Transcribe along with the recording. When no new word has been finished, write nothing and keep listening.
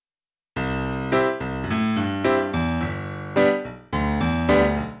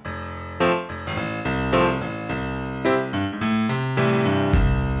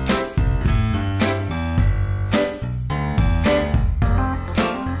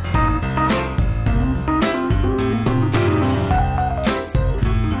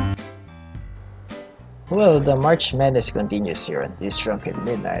Well, the March Madness continues here on these drunken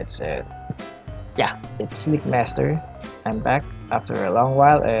midnights, and yeah, it's Sleep Master. I'm back after a long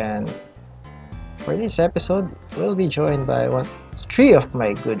while, and for this episode, we'll be joined by three of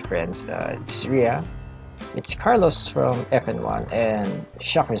my good friends. It's Ria, it's Carlos from FN1, and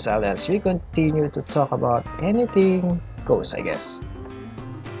Shock Rizal, as we continue to talk about anything goes, I guess.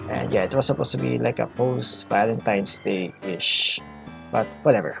 And yeah, it was supposed to be like a post Valentine's Day ish, but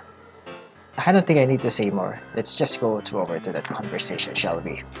whatever. I don't think I need to say more. Let's just over to that conversation, shall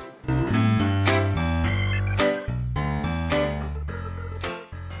we?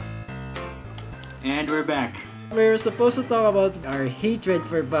 And we're back. We were supposed to talk about our hatred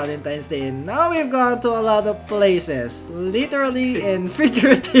for Valentine's Day, and now we've gone to a lot of places, literally and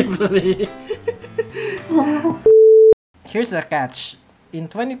figuratively. Here's the catch. In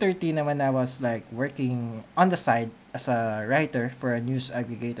 2013 when I was like working on the side as a writer for a news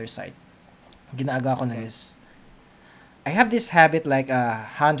aggregator site, ginagawa ko na is, I have this habit like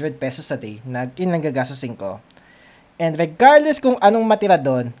 100 pesos a day na inanggagastusin ko. And regardless kung anong matira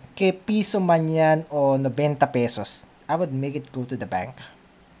doon, kay piso man yan o 90 pesos, I would make it go to the bank.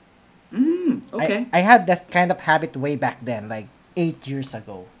 Okay. I had that kind of habit way back then, like 8 years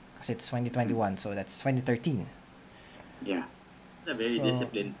ago. Kasi it's 2021, so that's 2013. Yeah. A very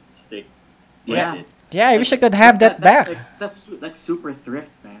disciplined, strict. Yeah. Yeah, I wish I could have that back. That's like super thrift,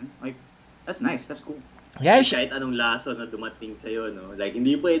 man. Like, that's nice. That's cool. Yeah, I should. Kahit anong laso na dumating sa'yo, no? Like,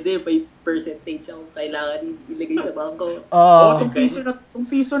 hindi pwede, may percentage ang kailangan ilagay sa bangko. Oo. Tong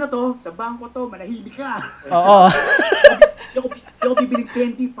piso na to, sa bangko to, manahimik ka. Oo. Di ako bibiling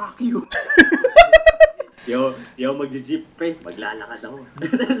 20, fuck you. Yo, magji-jeep, pre, maglalakad ako.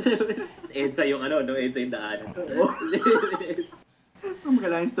 EDSA yung ano, no? EDSA yung daanan. From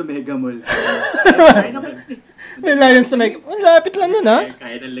Reliance to Mega Mall. May lines na like, lapit lang nun, ha?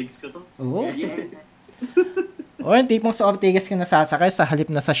 Kaya ng legs ko to. Oo. Yeah. O, yung tipong sa Ortigas ka nasasakay sa halip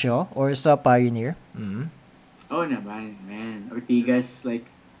na sa Shaw or sa Pioneer. Oh naman, man. Ortigas, like,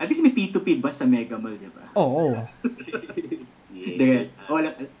 at least may P2P bus sa Mega Mall, di ba? Oo. Yes.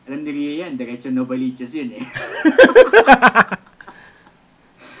 Alam ni Ria yan, diretso Novaliches yun eh.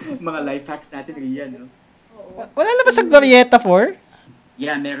 Mga life hacks natin, Ria, no? Wala na ba sa Glorieta 4?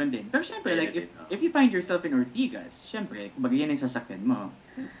 Yeah, meron din. Pero syempre, like, if you find yourself in Ortigas, syempre, kumbaga yan ang sasakyan mo.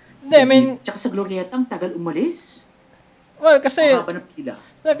 Hindi, I mean, Tsaka sa Glorieta, ang tagal umalis. well, kasi, Ang haba ng pila.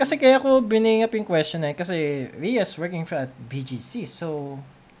 kasi kaya ko biningap yung question eh, kasi Ria's working for at BGC, so,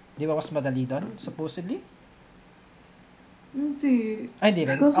 di ba mas madali doon, supposedly? Hindi. Ay, hindi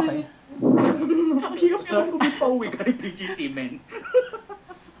rin. Kasi- Okay. Ang hirap naman kung may pauwi ka ng BGC, men.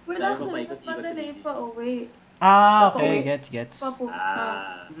 Wala Dahil kasi papaikot mas madali pa uwi. Okay, gets.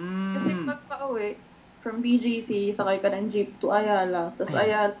 Papunta. Kasi Hmm. pag pa-uwi, from BGC, sakay ka ng jeep to Ayala. Tapos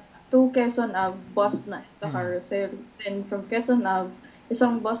Ayala to Quezon Ave, bus na sa Carousel. Then from Quezon Ave,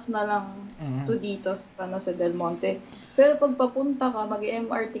 isang bus na lang to dito sa sa Del Monte. Pero pag papunta ka,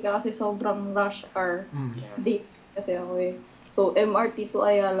 mag-MRT ka kasi sobrang rush hour. Date kasi ako eh. So, MRT to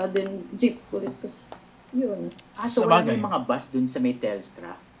Ayala, then jeep ulit. Tapos, yun. So wala Sabagay. na yung mga bus dun sa may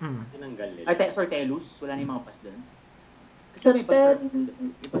Telstra. Tinanggal nila. Ay, Telus, wala na yung mga bus dun. Kasi Sa may bus Tel-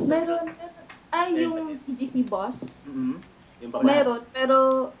 may bus Meron. Ay, yung BGC bus. Mhm. Yung papa. Meron, pero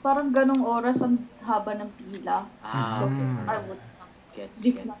parang ganong oras ang haba ng pila. So, Mm. I would Gets.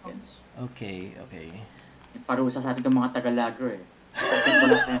 jeep na ako. Okay. Parusa sa atin itong mga Tagalagro eh.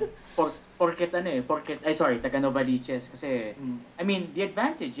 Porket taga Novaliches. Kasi, I mean, the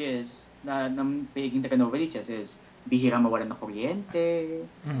advantage is, ng pagiging taga Novaliches is, bihira mawalan ng kuryente,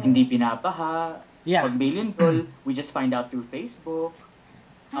 hindi pinabaha. Yeah. Pag may lindol, we just find out through Facebook.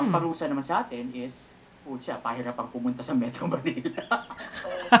 Ang parusa naman sa atin is, pahirapang pumunta sa Metro Manila.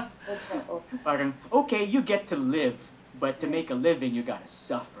 Parang, okay, you get to live, but to make a living, you gotta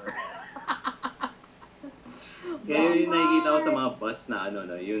suffer. Kaya yung nakikita ko sa mga bus na ano,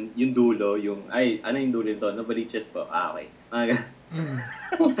 no, yung dulo, yung dulo nito? Novaliches po. Okay.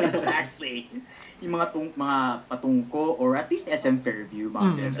 Exactly. Yung mga patungko, or at least SM Fairview, mga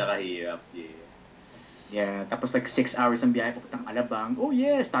ganun. Saka hirap. Yeah. Yeah, tapos like 6 hours ang biyahe papuntang Alabang. Oh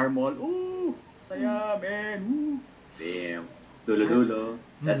yeah, Star Mall. Ooh, saya, man. Ooh. Damn. Dulo-dulo.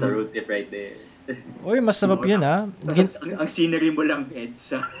 That's a road trip right there. Uy, masarap yun, ha? Tapos ang scenery mo lang,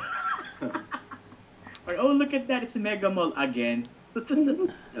 EDSA. Or, oh, look at that, it's a Mega Mall again.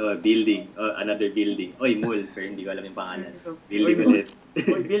 Building. Another building. Oy, mall. Pero hindi ko alam yung pangalan. Building ulit.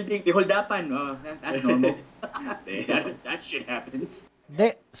 Oy, building, the holdapan. Oh, that's normal. that shit happens.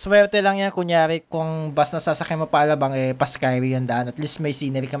 Hindi, swerte lang yan. Kunyari, kung bus na sasakyan mo pa Alabang, pa Skyway yung daan. At least may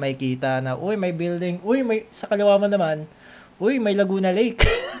scenery ka makikita na, uy, may building. Uy, may sa kaliwa mo naman. Uy, may Laguna Lake.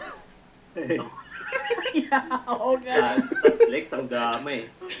 Oo nga. Tapos Lex, ang drama eh.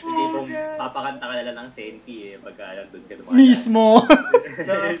 Hindi pong papakanta ka na lang ng Senti eh, pagka nandun ka naman. Mismo.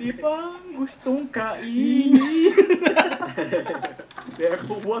 Dati pang gustong kainin. Pero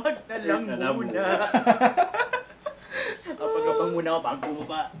wag na lang muna. Kapag muna ako bago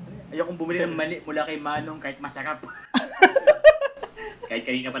pa. Ayokong bumili ng mali mula kay Manong kahit masarap. Kahit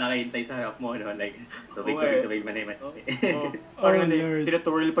kanina pa nakahintay sa harap mo, no? Like, tubig, manay. Parang Lord.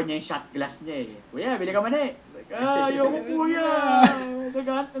 tinutwirl pa niya yung shot glass niya eh. Kuya, bili ka mani. Like, ayoko kuya.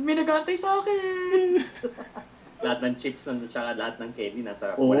 May nagantay sa akin. Lahat ng chips at saka lahat ng candy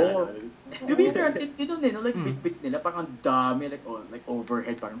nasa Oo. wala. To be fair, dito din, no? Like, bit-bit nila, parang ang dami, like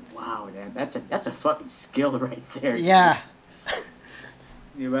overhead, parang, wow, man, that's a fucking skill right there. Yeah.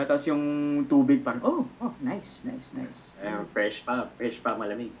 Diba? Tapos yung tubig, parang, nice. Fresh pa,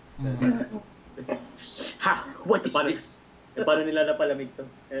 malamig. Ha, what is Paano- this? Paano nila napalamig to?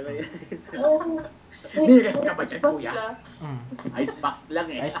 Oh. May rest ka ba dyan, kuya? Basta. Icebox lang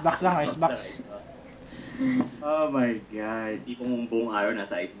eh. Icebox. Oh my God. Hindi pong buong araw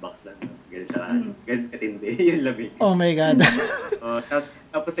nasa icebox lang. No? Ganun katindi yung lamig. Oh my God.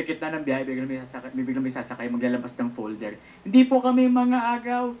 Tapos sa gitna ng biyahe, biglang may sasakay, maglalabas ng folder. Hindi po kami mga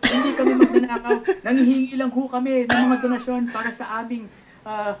agaw, hindi kami magnanakaw. Nanghihingi lang ho kami ng mga donasyon para sa aming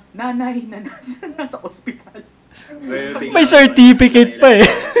nanay na nasa ospital. May certificate pa eh.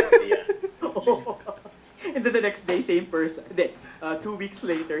 And then the next day, same person. Hindi, 2 weeks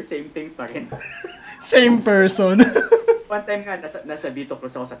later, same thing pa rin. Same person. One time nga, nasa Vito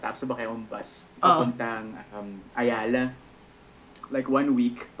Cruz ako sa TAP, sumakay akong bus. Papuntang Ayala. Like 1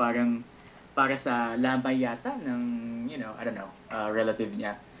 week, parang para sa lamay yata ng, I don't know, relative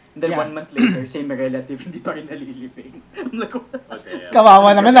niya. And then Yeah. 1 month later, same relative, hindi pa rin nalilibing. I'm like, Okay,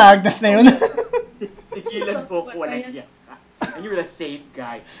 Kawawa naman, naagnas na yun. tigilan po ko, walang iyak ka. And you're the same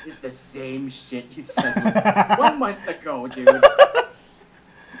guy. It's the same shit you said 1 month ago, dude.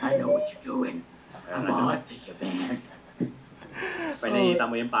 I know what you're doing. I'm on to you, man. Panakita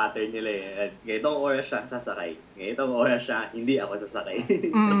mo yung pattern nila eh. Ganitong oras siya, sasakay. Ganitong oras siya, hindi ako sasakay.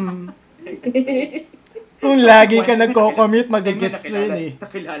 Kung lagi ka nagko-commute, magigets mo yun eh.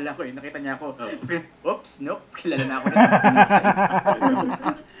 Nakilala ko eh. Nakita niya ako. Oops, nope. Kilala na ako.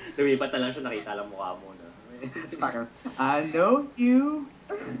 Lumipat na lang siya, nakita lang mukha mo. No? Parang, I know you.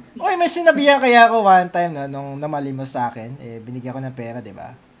 Oy, may sinabihan kaya ako one time na nung namalimos sa akin, binigyan ko ng pera, di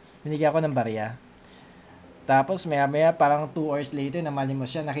ba? Binigyan ko ng barya. Tapos maya parang 2 hours later namalimos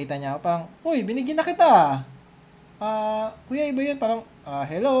siya, nakita niya ako parang, uy, binigyan na kita. Kuya, iba yun, parang,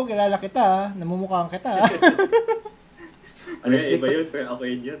 hello, kilala kita, namumukhaan kita. Ano yun, iba yun, pero ako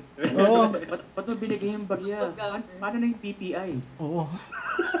yun. Oo. Ba't mo binigay yung barya? Paano na yung PPI? Oo.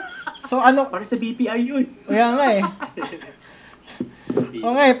 So ano, Para sa BPI yun. kaya nga eh.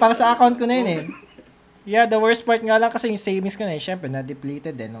 Oo nga eh, para sa account ko na yun eh. Yeah, the worst part nga lang kasi yung savings ko na eh, syempre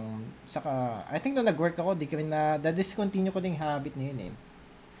na-depleted eh. Saka, I think nung nag-work ako, discontinue ko din yung habit na yun eh.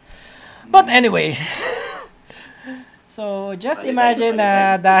 But anyway, so just imagine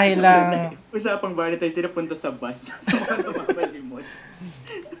na dahil lang, Usapang Valentine's, sila punta sa bus. Sa mga tumapalimot.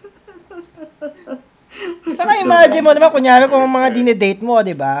 saka imagine mo naman, kunyari kung mga dinedate mo,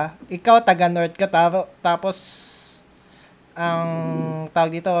 di ba? Ikaw, taga-north ka, tapos, ang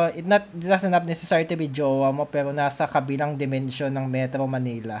tawag dito, it doesn't have necessary to be jowa mo, pero nasa kabilang dimensyon ng Metro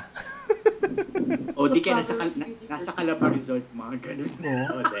Manila. O di kaya nasa Calabar Resort, mga ganun.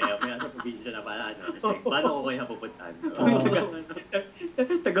 Oh, damn. May nasa probinsya na pala. Ano? Paano ko kayo napupuntahan?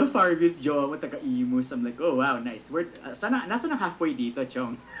 Taga Fargus, jowa mo, taga Imus. I'm like, oh wow, nice. Nasa na halfway dito,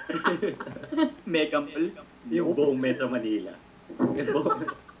 Chong? Mega Mall. Yung buong Metro Manila.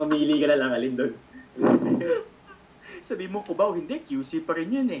 Mamili ka na lang alin doon. Sabi mo, Cubao, hindi. QC pa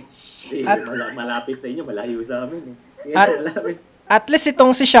rin yun eh. Shit. At- Malapit sa inyo, malayo sa amin. Eh. At- Malapit. At least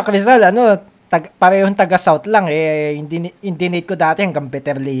itong si Shaq Rizal, parehong taga-south lang eh. Yung dinate ko dati hanggang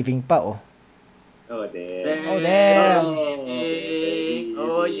Better Living pa, oh. Oh, damn. Oh, damn.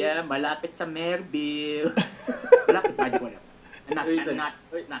 Oh, yeah. Malapit sa Merville. Malapit pa, di ko alam.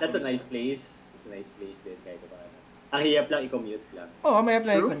 That's a nice place. It's a nice place din kahit pa. Ang hirap lang i-commute lang. Oo, may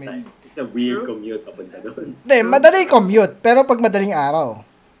apply True. kami. It's a weird commute papunta doon. Hindi, madali commute, pero pag madaling araw.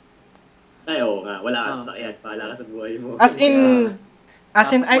 Ay, oo nga. Wala ka sa sakyan. Pahala ka sa buhay mo. As in,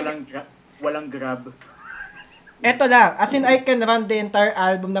 Walang grab. eto lang, as in I can run the entire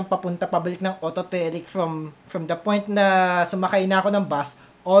album ng papunta pabalik ng Autotelic from the point na sumakay na ako ng bus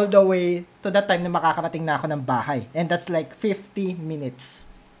all the way to the time na makakarating na ako ng bahay. And that's like 50 minutes.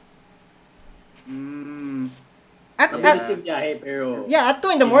 At Mabilis yung biyahe, pero... yeah, at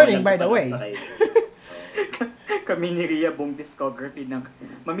 2 in the morning, by the way. Kami ni Rhea buong discography ng...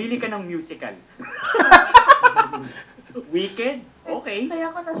 Mamili ka ng musical. Wicked? Okay. Kaya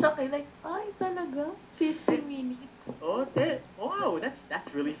ako na-shock like, ay talaga? 50 minutes. Oh,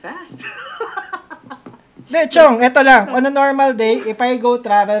 that's really fast. De, Chong, eto lang. On a normal day, if I go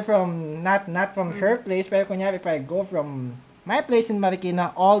travel from, not from her place, pero kunyari, if I go from my place in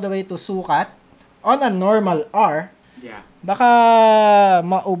Marikina all the way to Sukat, on a normal hour, Yeah. baka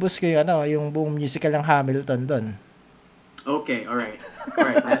maubos ko yung buong musical ng Hamilton doon. Okay, alright.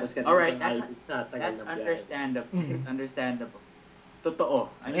 Alright, Tapos ka alright, sa album sa tagal that's ng biyahe. understandable. Mm. It's understandable. Totoo.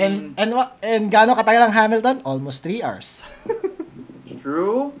 I mean, And gaano katagal ang Hamilton? Almost 3 hours.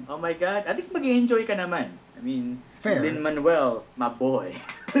 true. Oh my God. At least mag-enjoy ka naman. I mean, Fair. Lin-Manuel, my boy.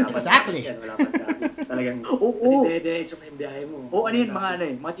 Exactly. Yan, wala pang traffic. Talagang, Oo. kasi dire-diretso mo yung biyahe mo. O ano yun,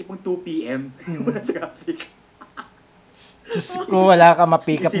 mga tipong 2 p.m. Wala traffic. Diyos ko, wala ka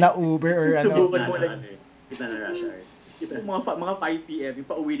ma-pick up na Uber or ano. Subukan Kita mo na, lang. kita na rush hour. Kita Yung mga 5 p.m., yung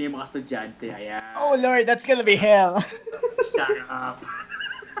pauwi na yung mga estudyante. Ayan. Oh Lord, that's gonna be hell. Shut up.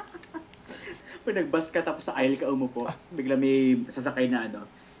 Pag nag-bus ka tapos sa aisle ka umupo, bigla may sasakay na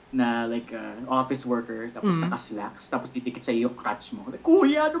na like office worker, tapos naka-slacks, tapos didikit sa iyo yung crotch mo. Like,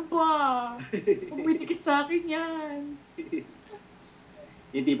 Kuya, ano ba? Huwag may dikit sa akin yan.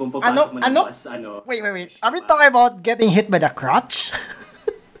 Yung tipong papasok mo ng Ano? bus, Wait. Are we talking about getting hit by the crotch?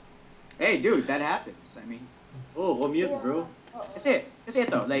 Hey, dude, that happens. I mean, Oh, commute, bro. kasi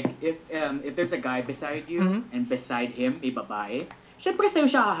ito, like, if there's a guy beside you, and beside him, may babae, syempre sa'yo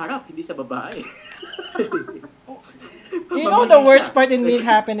siya haharap, hindi sa babae. You know the worst part in me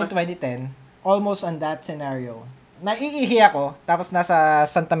happened in 2010? Almost on that scenario. Naiihi ako, tapos nasa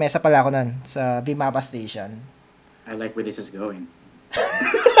Santa Mesa pala ako nun, sa Vimaba Station. I like where this is going.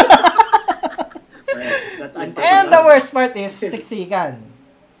 That's And the worst part is, siksikan.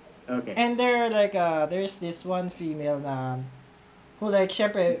 Okay. And there's this one female na, who like,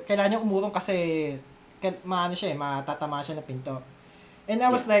 syempre, kailangan niya umurong kasi, matatama siya ng pinto. And I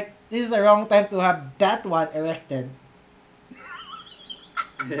was like, this is the wrong time to have that one erected.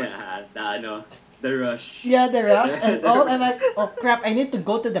 the rush. Yeah, the rush and all, and like, oh crap, I need to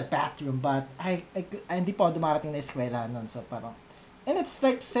go to the bathroom, but I hindi pa ako dumarating na eskwela nun, so parang, and it's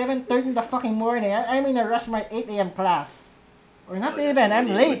like 7:30 in the fucking morning, I'm in a rush for my 8 a.m. class. Or not even, I'm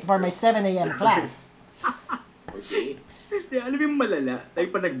late for my 7 a.m. class. Okay. Yeah, alam mo yung malala,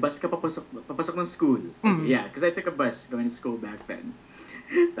 like pag nag-bus ka papasok ng school. Yeah, because I took a bus going to school back then.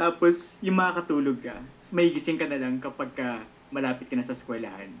 Tapos, yung makakatulog ka, may gising ka na lang kapag malapit ka na sa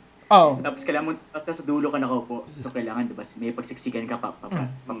eskwelahan. Oh. Tapos kailangan mo, tapos sa dulo ka nakaupo. So kailangan, diba, may pagsiksikan ka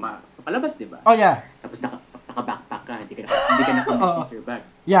papalabas, diba? Oh yeah. Tapos naka-backpack ka, hindi ka naka-message your bag.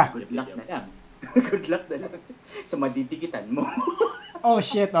 Yeah. Good luck na lang. Good luck na lang. Sa maditikitan mo. Oh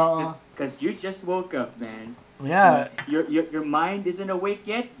shit, oo. Because you just woke up, man. Yeah. Your mind isn't awake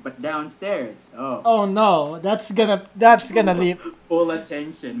yet, but downstairs. Oh. Oh no, that's gonna leap. Full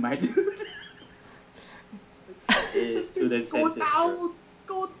attention, my dude. Student Go census. down!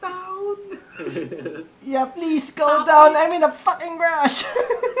 Go down! Yeah, please go down. I'm in a fucking rush.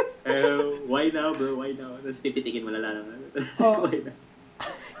 Why now, bro? Why now? Tapos pipitikin mo na lang. Oh. Why now?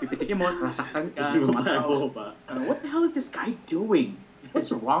 Pipitikin mo, masaktan ka. Hindi mo pa, sumataw. pa. What the hell is this guy doing?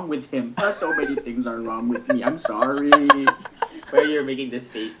 What's wrong with him? So many things are wrong with me. I'm sorry. Where you're making this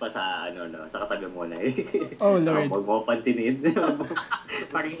face pa sa, sa katabi mo na eh. Oh, Lord. Huwag mo pansinin.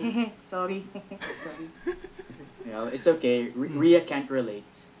 Parang, sorry. Sorry. It's okay. Rhea can't relate.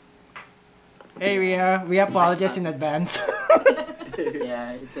 Hey Rhea, we apologize in advance.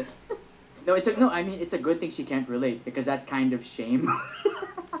 Yeah, I mean, it's a good thing she can't relate because that kind of shame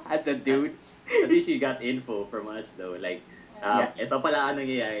as a dude. At least you got info from us though. Like, ito pala ang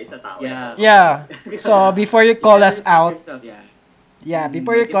nangyayari sa tao. Yeah. Yeah. So before you call us out, Yeah.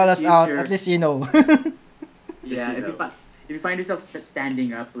 before you call us out, at least you know. Yeah, if you find yourself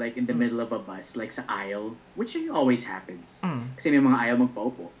standing up like in the middle of a bus, like sa aisle, which always happens. Kasi may mga aisle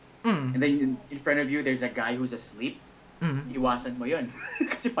magpaupo. And then in front of you, there's a guy who's asleep. Iwasan mo yun.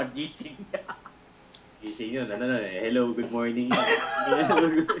 Kasi pag-gising niya. Gising yun. Hello, good morning.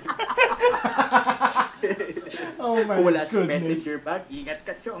 Oh my Kung wala siyang goodness. messenger bag, ingat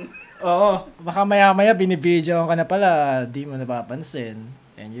ka, Chong. Oo, baka maya-maya binibidyo ka na pala, di mo napapansin.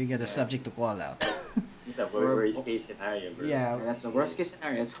 And you get a subject to call out. It's a worst case scenario, bro. Yeah. That's the worst case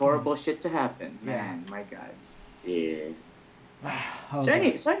scenario. It's horrible shit to happen. Yeah. Man, my God. Yeah.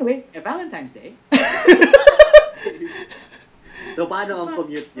 Okay. So anyway, Valentine's Day. So, paano ang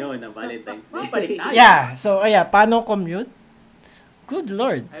commute nyo ng Valentine's Day? Balik tayo. Yeah, so paano commute? Good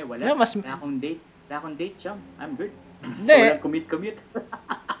Lord. Ay, Yeah, wala. mas- Wala akong date, Chong. I'm good. Hindi. So, walang commute.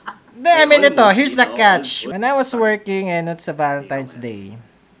 I mean, ito, almost, here's the you know, catch. almost. When I was working and it's a Valentine's Day,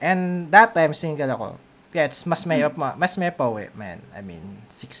 and that time single ako, yeah, it's mas may pauwi, man. I mean,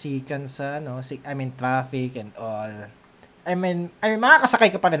 siksikan sa, traffic and all. I mean,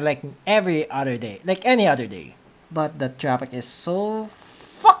 makakasakay ka pa rin like every other day, like any other day. But the traffic is so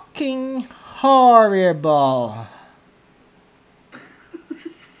fucking horrible.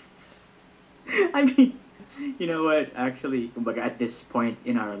 I mean, you know what? Actually, kumbaga, at this point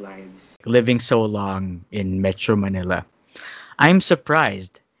in our lives, Living so long in Metro Manila, I'm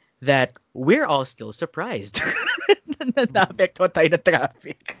surprised that we're all still surprised na naapektuhan tayo ng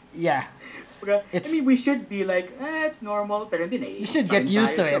traffic. Yeah. kumbaga, I It's- mean, we should be like, it's normal, pero hindi na. You should get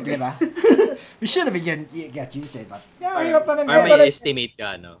used to it, di ba? We should have get used to it, but yeah, Parang- hirap pa rin. Or Pero- may estimate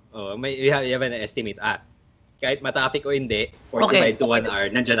ka, no? Oh, you have an estimate. Kahit matapik o hindi, 45 to 1 hour,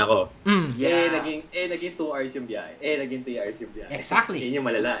 nandyan ako. Yeah. Naging 2 hours yung biyahe. Naging 3 hours yung biyahe. Exactly. Yun yung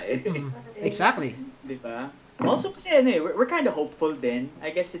malala eh. Exactly. Di ba? Also kasi we're kind of hopeful din.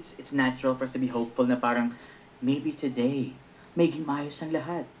 I guess it's natural for us to be hopeful na parang maybe today maging maayos ang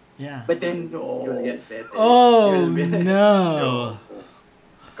lahat. Yeah. But then no. You'll get better. Oh You'll be- no.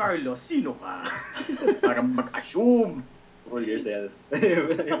 Carlos, sino ka? Parang mag-assume. Hold yourself.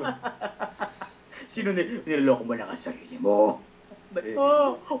 Sino niloloko mo na ka sarili mo? But,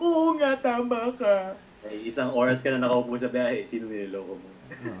 oo nga, tama ka. Ay, isang oras ka na nakaupo sa biyahe, sino niloloko mo?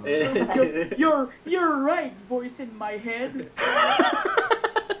 You're right, voice in my head.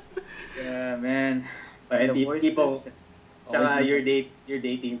 Yeah, man. Parang The voices tipong, tsaka always you're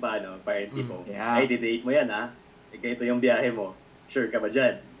dating pa, no? Parang tipong, Yeah. ay, didate mo yan, ha? Ito yung biyahe mo. Sure ka ba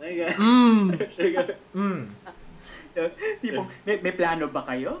dyan? Ay, sure ka ba? Tipong, may plano ba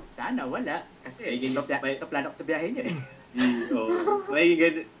kayo? Sana wala. Kasi May- plano ko sa biyahe niya eh. So,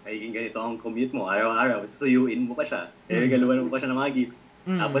 magiging ganito ang commute mo, araw-araw, suyuin mo pa siya, regaluhan mo pa siya ng mga gifts,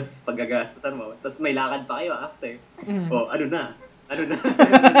 tapos paggagastusan mo, tapos may lakad pa kayo after. O, ano na?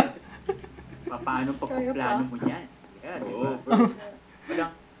 Paano pagpaplano mo yan? Yeah, di ba? Oo.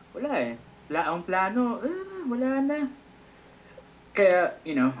 Wala eh. Ang plano, wala na. Kaya,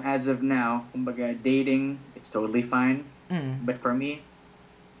 as of now, kumbaga, dating, it's totally fine. But for me,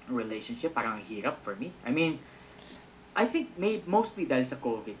 relationship, parang ang hirap for me. I mean, I think mostly dahil sa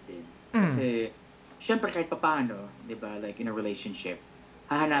COVID din. Kasi, syempre kahit papaano, di ba, like in a relationship,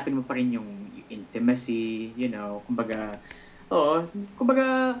 hahanapin mo pa rin yung intimacy, kumbaga,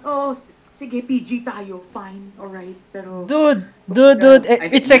 sige, PG tayo, fine, alright, pero... Dude,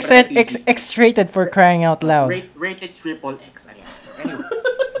 I think it's PG. X-rated for crying out loud. Rated triple X, ayan. So, anyway,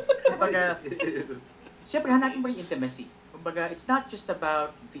 kumbaga, syempre hanapin mo yung intimacy. Kumbaga, it's not just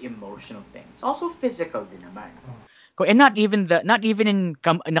about the emotional thing. It's also physical din naman. And not even in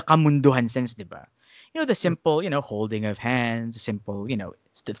nakamunduhan sense, di ba? The simple, holding of hands, simple,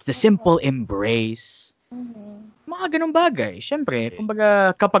 the simple embrace. Mga ganung bagay. Siyempre,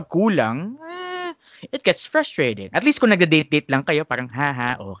 kumbaga, kapag kulang, it gets frustrating. At least kung nagda-date-date lang kayo, parang,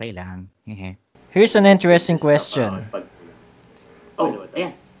 okay lang. Here's an interesting question.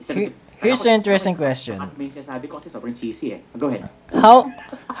 Ayan. Here's an interesting question. May sinasabi ko kasi sobrang cheesy eh. Go ahead.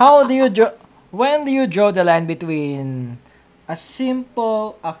 How do you when do you draw the line between a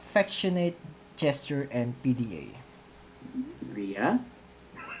simple, affectionate gesture and PDA? Ria?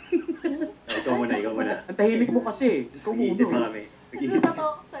 Ikaw muna. Ang tahimik mo kasi. Ikaw Mag-iisip pa muna. kami. Natatakot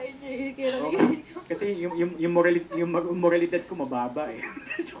ako sa inyo eh. Kaya Kasi yung moralidad ko mababa eh.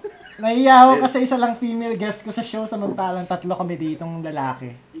 Nahiya ako kasi isa lang female guest ko sa show, samantalang 3 kami ditong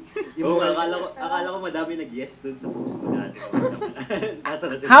lalaki. Oo, akala ko madami nag-yes dun sa post mo dati. Nasa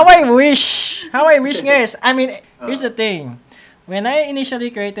na sila. How I wish guys. I mean, here's the thing. When I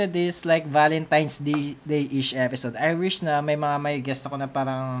initially created this like Valentine's Day-ish episode, I wish na may guest ako na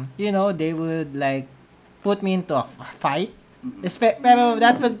parang, they would like put me into a fight. Pero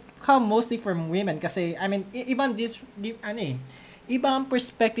that would come mostly from women kasi, I mean, ibang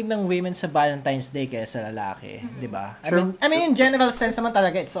perspective ng women sa Valentine's Day kaysa sa lalaki, di ba? I mean, in general sense naman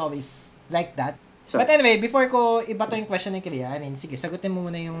talaga, it's always like that. Sure. But anyway, before ko iba to yung question ni Kria, I mean, sige, sagutin mo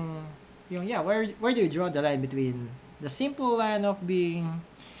muna yung where do you draw the line between the simple line of being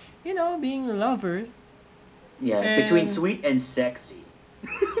a lover? Yeah, between sweet and sexy.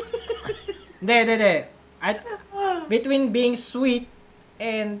 Hindi. Between being sweet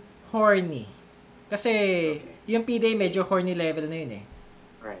and horny. Kasi, yung PDA medyo horny level na yun eh.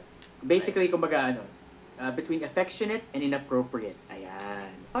 Right. Basically, kumbaga between affectionate and inappropriate. Ayan.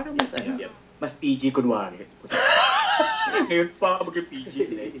 Parang mas PG kunwari. Ngayon pa ako mag-PG.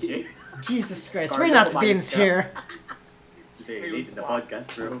 Jesus Christ, Carlos, we're not kumain Vince ka. here. Okay, late in the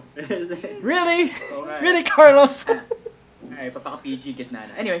podcast, bro. Really? Okay. Really, Carlos? Ay, papaka-PG gitna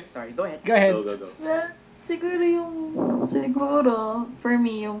na. Anyway, sorry. Go ahead. Go ahead. Go. Well, siguro, for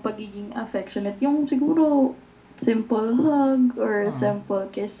me, yung pagiging affectionate, yung siguro, simple hug or simple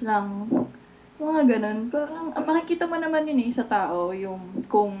kiss lang. Mga ganun. Parang, makikita mo naman yun sa tao, yung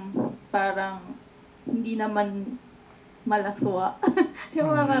kung parang hindi naman malaswa.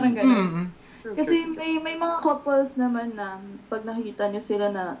 Yung mga parang ganun. Kasi may mga couples naman na pag nakita nyo sila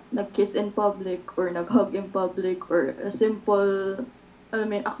na nag-kiss in public or nag-hug in public or a simple, alam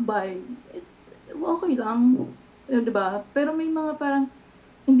mo yun, akbay, okay lang. Diba? Pero may mga parang,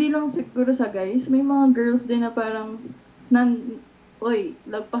 hindi lang siguro sa guys, may mga girls din na parang, oy,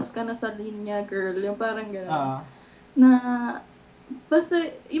 lagpas ka na sa linya, girl. Yung parang gano'n. Na, basta,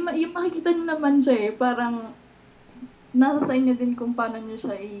 yung makikita nyo naman siya parang, nasa sa inyo din kung paano nyo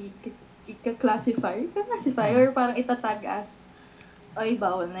siya i-classify or parang itatag as, ay,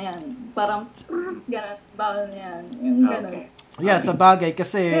 bawal na yan. Parang, gano'n, bawal na yan. Yung gano'n. Okay. Yeah, sa bagay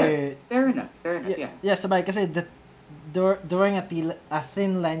kasi... Fair enough, yeah. Yeah, sa bagay kasi during a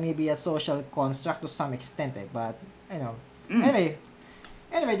thin line may be a social construct to some extent but,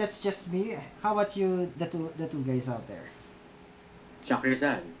 Anyway, that's just me. How about you, the two guys out there? Shock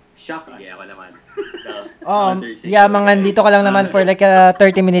Rizal. Shock us. Sige, ako naman. Yeah, mga dito ka lang naman for like 30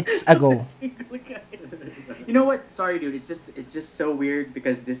 minutes ago. You know what? Sorry, dude. It's just so weird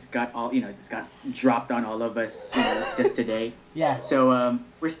because this got dropped on all of us, just today. Yeah. So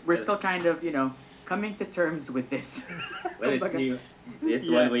we're still kind of, coming to terms with this. Well, it's new.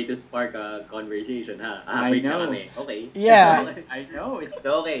 It's one way to spark a conversation, ha? I know. Okay. Yeah. I know. It's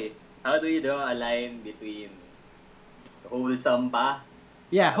So, okay. How do you draw a line between wholesome pa?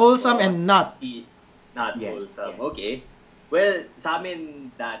 Yeah, wholesome and not. Not Yes, wholesome. yes. Okay. Well, sa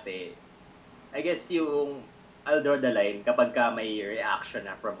amin dati, I guess I'll draw the line kapag ka may reaction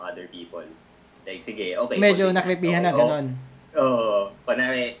na from other people. Like, sige, okay. Medyo okay, nakripihan na okay, ganon.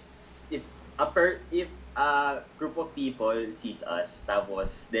 Kunwari, if a group of people sees us,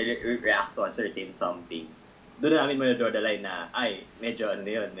 tapos they react to a certain something, doon namin draw the line na, ay, medyo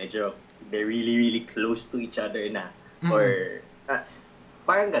they're really, really close to each other na. Or,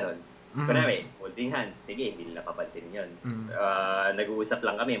 parang ganon. Kunwari, holding hands, sige, hindi nila papansin yun. Nag-uusap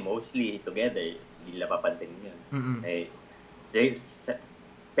lang kami, mostly together, hindi nila papansin yun. Eh,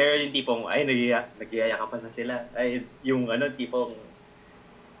 pero yung tipong, ay, nagyayakapan na sila. Ay, yung tipong,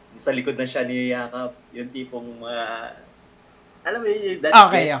 sa likod na siya niyayakap, yung tipong, alam mo yun,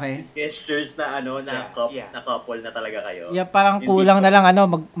 Okay. gestures na na couple na talaga kayo. Yeah, parang kulang na lang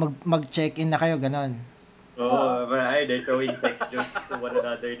mag-check-in na kayo, ganon. Oh, ay, they're throwing sex jokes to one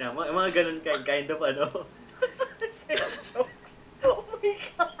another na. Mga ganun kind of sex jokes. Oh my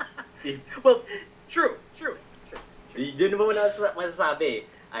God. Well, true. Yun mo na masasabi,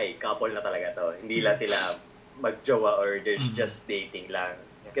 ay, couple na talaga to. Hindi lang sila magjowa or there's just dating lang.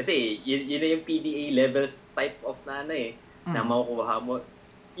 Kasi yun na yung PDA levels type of na makukuha mo.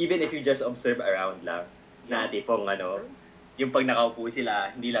 Even if you just observe around lang, na tipong yung pag nakaupo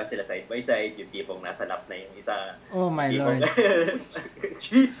sila, hindi lang sila side by side, yung tipong nasa lap na yung isa. Oh my Lord.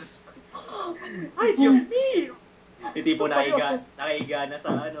 Jesus. Ay, Diyos me! Yung tipong nakahiga na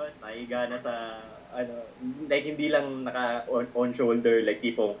sa like hindi lang naka on shoulder, like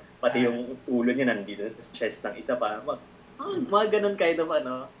tipong pati yung ulo niya nandito sa chest ng isa pa. Mga ganun kind of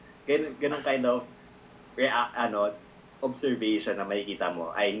ganun kind of observation na makikita mo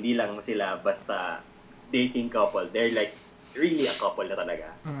ay hindi lang sila basta dating couple, they're like really a couple na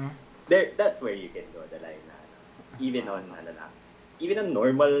talaga. That's where you can go the line na even on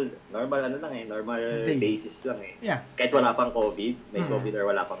normal basis lang Yeah. Kahit wala pang COVID, may COVID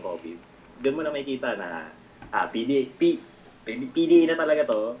or wala pang COVID, doon mo na makikita na PDA na talaga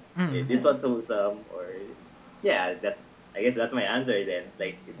to. This one's wholesome or I guess that's my answer then.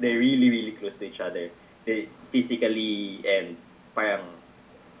 Like they're really really close to each other. They physically and parang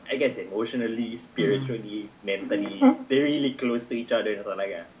I guess emotionally, spiritually, mentally, they're really close to each other na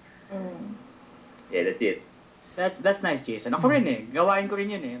talaga. Yeah, that's it. That's nice, Jason. Ako rin gawain ko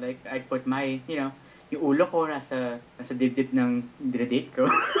rin yun Like I put my, yung ulo ko nasa dibdib ng dinedate ko.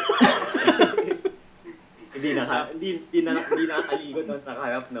 Hindi nakakaligod nun,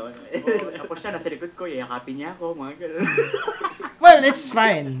 nakaharap nun. Tapos siya nasa likod ko, yakapin niya ako, mga ganun. Well, it's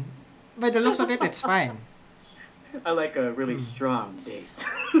fine. By the looks of it, it's fine. I like a really strong date.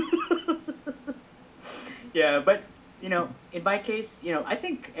 Yeah, but in my case, I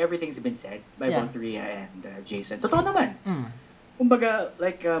think everything's been said by both Rhea and Jason. Totoo naman. Kumbaga,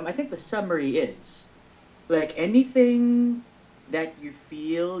 like I think the summary is like anything that you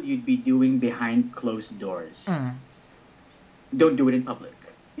feel you'd be doing behind closed doors. Don't do it in public.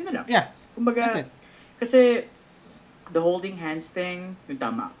 Yun na lang. Yeah. Kumbaga, That's it. kasi the holding hands thing, yung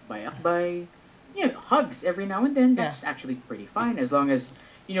tama, akbay-akbay, hugs every now and then, that's actually pretty fine as long as,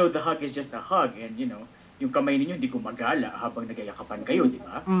 the hug is just a hug and, yung kamay ninyo hindi gumagala habang nagayakapan kayo, di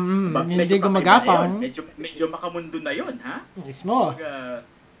ba? Hindi gumagapang. Medyo makamundo na yun, ha? Mismo.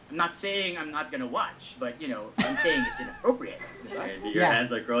 I'm not saying I'm not gonna watch, but, I'm saying it's inappropriate. Diba? Your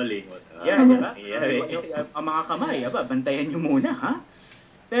hands are crawling. Diba? Yeah. Ang mga kamay, bantayan nyo muna, ha?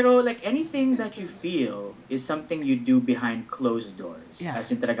 Pero like anything that you feel is something you do behind closed doors. As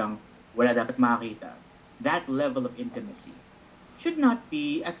in talagang wala dapat makakita. That level of intimacy should not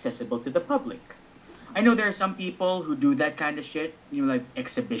be accessible to the public. I know there are some people who do that kind of shit, like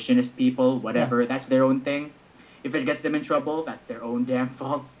exhibitionist people, whatever, that's their own thing. If it gets them in trouble, that's their own damn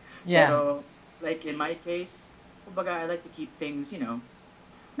fault. Yeah. Pero, like in my case, kumbaga, I like to keep things,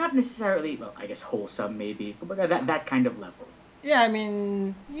 not necessarily, well, I guess wholesome maybe. Kumbaga, that kind of level. Yeah, I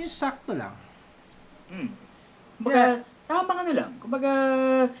mean, yung sakto lang. Kumbaga, tama ka na lang.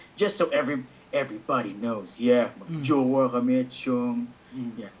 Kumbaga, just so everybody knows, mag-jowa kami, chong.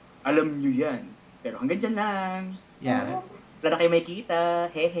 Yeah. Alam nyo yan. Pero hanggang dyan lang. Yeah. Wala na kayo may kita.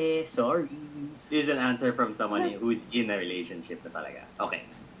 Hehe, sorry. This is an answer from someone who's in a relationship na talaga. Okay.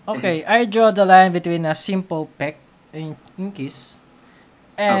 Okay, I draw the line between a simple peck in kiss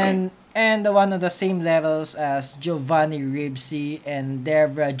and the one on the same levels as Giovanni Ribisi and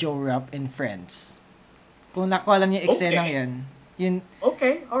Debra Jo Rupp in Friends. Kung nakuha lang yung eksenang yun.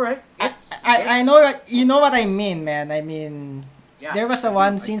 Okay, alright. I know you know what I mean, man. I mean, there was a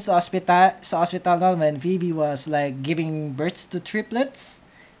one scene sa hospital when Phoebe was like giving birth to triplets,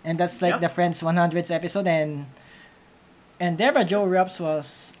 and that's like the Friends 100th episode, and Debra Jo Rupp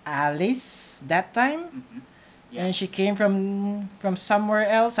was Alice that time, and she came from somewhere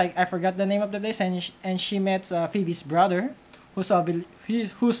else. I forgot the name of the place, and she met Phoebe's brother, who's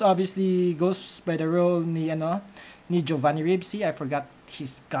obviously goes by the role ni Giovanni Ribisi. I forgot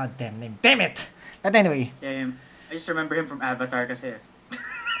his goddamn name. Damn it! But anyway. Same. I just remember him from Avatar kasi.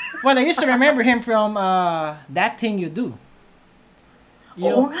 Well, I used to remember him from That Thing You Do.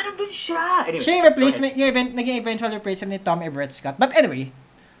 Oo nga, nandun siya! Anyway, siya yung replacement, naging eventual replacement ni Tom Everett Scott. But anyway,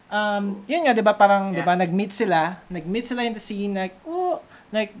 yun nga, di ba, parang, di ba, nag-meet sila in the scene, like,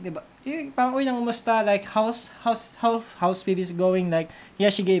 di ba, parang, nang umusta, like, how's Phoebe's going, like,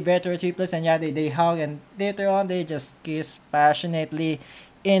 she gave birth to her triplets, and they hug, and later on, they just kiss passionately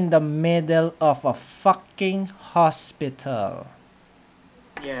in the middle of a fucking hospital.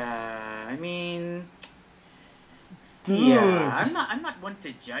 Yeah, I mean... Dude. Yeah, I'm not one to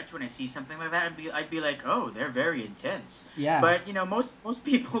judge when I see something like that. I'd be like, oh, they're very intense. Yeah. But most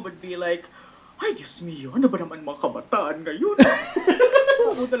people would be like, ay Diyos mio, ano ba naman mga kabataan ngayon?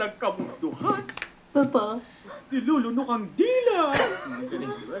 Ano talang kamunduhan? Totoo. Nilulunok ang dila.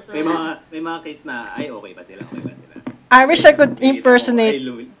 May mga case na okay ba sila? I wish I could impersonate.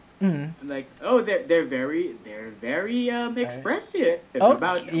 I'm like, oh, they're very expressive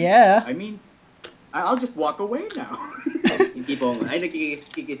about. Yeah. I mean, I'll just walk away now. Yung tipong, ay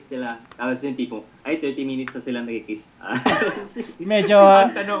nagkikis sila. Tapos yung tipong, ay 30 minutes na silang nagkikiss.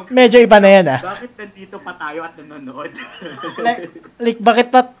 Medyo iba na yan Bakit nandito pa tayo at nanonood?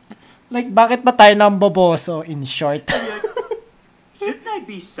 bakit ba tayo namboboso, in short? Shouldn't I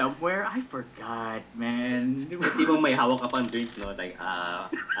be somewhere? I forgot, man. Yung tipong may hawak ka pang drink, no? Like,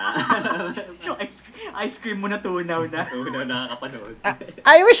 Yung ice cream mo na tunaw na. Tunaw nakakapanood.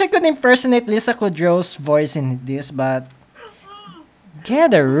 I wish I could impersonate Lisa Kudrow's voice in this, but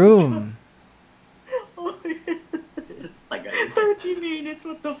get a room. Tagal. 30 minutes,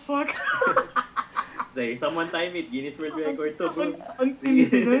 what the fuck? Say, someone time it, Guinness World Record to. Ang tindi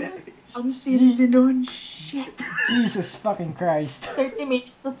nun. Ang tindi nun. Shit. Jesus fucking Christ. 30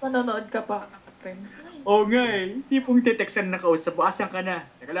 minutes, tapos nanonood ka pa. Oo nga eh. Tipong titeksan na kausap mo. Asan ka na?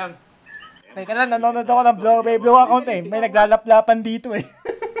 Teka lang. Teka lang, nanonood ako ng Blue account eh. May naglalaplapan dito eh.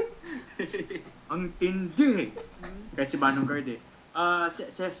 Ang tindi. Kahit si Manong Guard eh.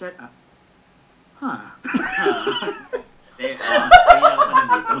 Set up. Kanina ka pa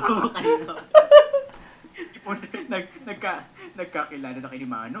nandito. Tipong nagkakilala na kayo ni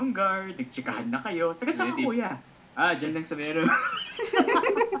Manong Guard. Nagtsikahan na kayo. Taga saan ka kuya? Dyan lang sa meron.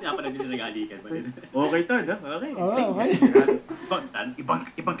 Kaya pa nandito nag-alikan pa din. Okay to, no? Okay. Okay.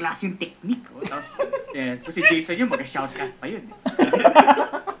 Ibang klase yung technique. Tapos, kung si Jason yun, mag-shoutcast pa yun.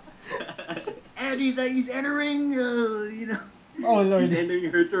 And he's entering, Oh Lord. He's entering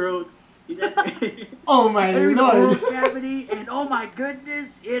her throat. He's entering... Oh my entering the Lord. oral cavity, and oh my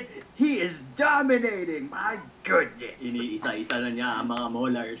goodness, he is dominating. My goodness. Iniisa-isa na niya ang mga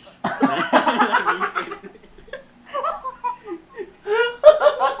molars.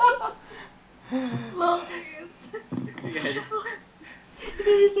 Bakit?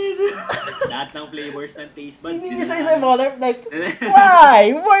 Lahat ng flavors ng taste buds. Iniisa-isa mo, like, why?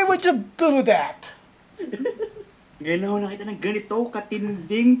 Why would you do that? Ngayon ako nakita ng ganito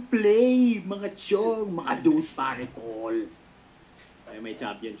katinding play, mga chong, mga dude pare Paul. Ay, may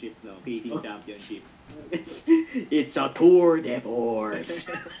championship, no? Facing championships. It's a tour de force.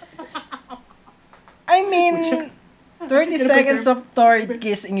 I mean, 30 seconds of torrid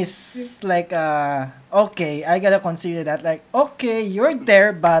kissing is like, okay, I gotta consider that. Like, okay, you're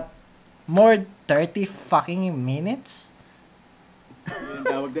there, but more 30 fucking minutes? Ang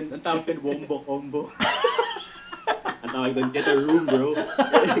tawag doon, wombo combo. Ang tawag doon, get a room, bro.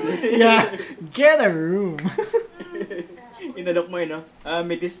 Yeah, get a room. Inalok mo yun, no?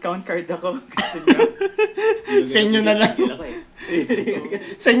 May discount card ako. Gusto niyo? Sa inyo na lang. Ako eh.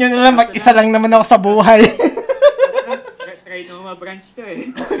 Sa inyo na lang, mag-isa lang naman ako sa buhay. Try mo ma-branch to eh.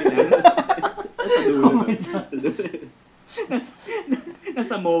 Sa dulo.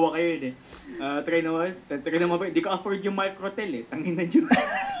 Nasa MOA kayo yun eh. Try mo ba? Di ko afford yung microtel eh. Tangin na dyan.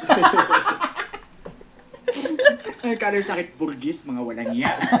 Ay, kala yung sakit burgis, mga walang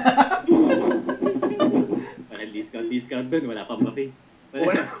iya. Parang discount dun, wala pang mapi.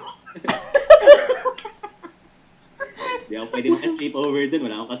 Wala. Hindi ako pwede maka-sleep over dun,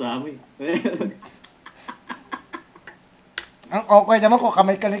 wala akong kasama eh. Ang awkward naman kung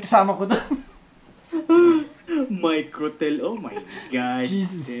kamay ka kasama ko doon. Microtel, oh my God.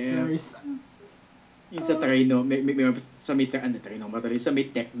 Jesus Damn. Christ. Yung sa Trino, may sa may Trino, sa may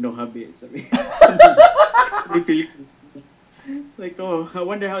Techno Hub eh. Sa may like, oh, I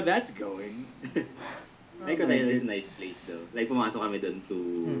wonder how that's going. Like, that is a nice place though. Like, pumasok kami dun to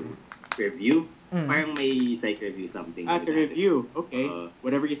review. Parang may psych review something. To review, okay.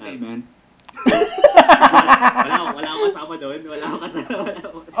 Whatever you say, man. Wala akong kasama doon. Wala akong kasama.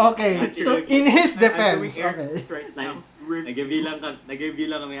 Okay, in his defense. I'm Okay. doing right now.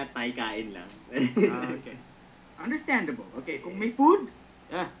 Nag-review lang kami at tayo kain lang. Okay. Understandable. Okay, kung may food,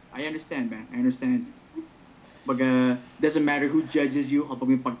 I understand, man. I understand. Doesn't matter who judges you kapag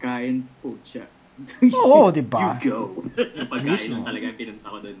may pagkain, pucha. Oo, di ba? You go. Yung pagkain lang talaga yung pinunta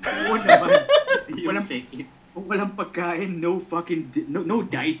ko doon. Walang check-in. Kung walang pagkain, no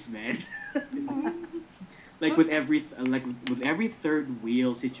dice, man. Like with every third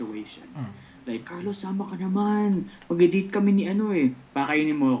wheel situation. Like, Carlos, sama ka naman. Mag-date kami ni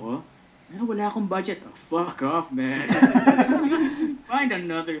pakainin mo ako. Wala akong budget. Oh, fuck off, man. Find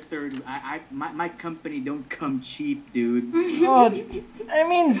another third. My company don't come cheap, dude. Oh, I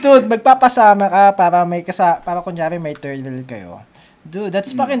mean, dude, magpapasama ka para kunyari may third wheel kayo. Dude,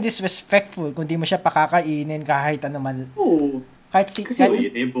 that's fucking disrespectful kung di mo siya pakakainin kahit ano man. Oo. Kasi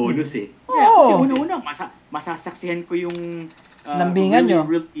Yun yung bonus eh. Kasi una-una, masasaksihan ko yung lambingan nyo.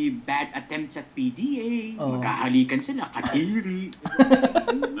 Really bad attempts at PDA. Magkahalikan sila, katiri.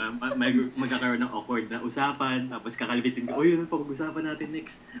 Magkakaroon ng awkward na usapan, tapos kakalibitin ko, yun ang pag-usapan natin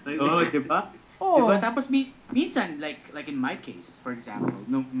next. Diba? Diba? Tapos minsan, like in my case, for example,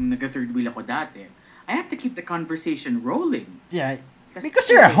 nung nag-third wheel ako dati, I have to keep the conversation rolling. Yeah, because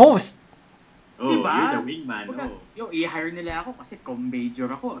you're a host. Oh, Diba? you're the wingman. I-hire nila ako kasi com-major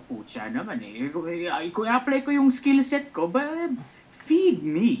ako. Pucha naman eh. Kung i-apply ko yung skill set ko, but feed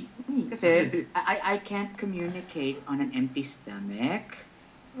me. Kasi I can't communicate on an empty stomach.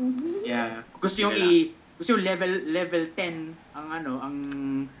 Yeah. Gusto yung level 10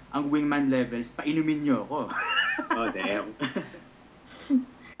 ang wingman levels, painumin niyo ako. Oh, damn.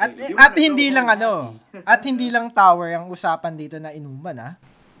 At hindi lang hindi lang tower ang usapan dito na inuman, ha?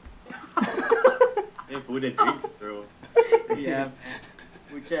 Food and drinks, bro. Yeah.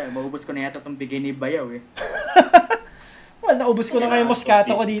 Pucha, maubos ko na yata itong bigay ni Bayaw eh. Well, naubos ko na nga yung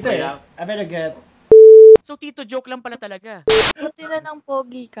Moscato ko dito eh. I better get... So, Tito, joke lang pala talaga. Buti na ng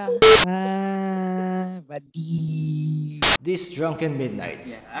pogi ka. Buddy. This Drunken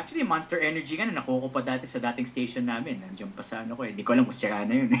Midnights. Yeah. Actually, Monster Energy nga na nakuha ko pa dati sa dating station namin. Nandiyan pa sa ko eh. Di ko alam kung sira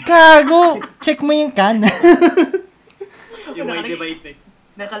na yun eh. Gago! Check mo yung can. Yung may divide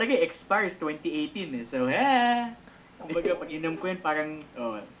Nakalagay, expires 2018 eh. So, kumbaga, pag inom ko yun, parang,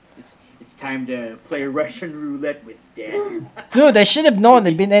 it's time to play Russian roulette with death. Dude, I should have known.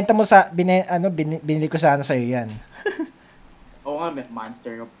 Binenta mo binili ko sana sa'yo yan. Oo nga,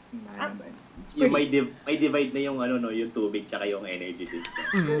 Monster. Yung may divide na yung yung tubig tsaka yung energy drink.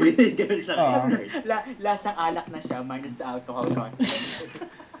 Ganun siya. Lasang alak na siya, minus the alcohol content.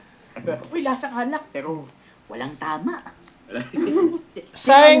 Uy, lasang alak, pero walang tama.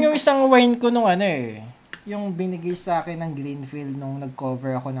 Sayang yung isang wine ko nung yung binigay sa akin ng Greenfield nung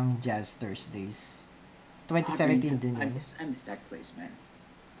nag-cover ako ng Jazz Thursdays. 2017 din yun. I miss that place, man.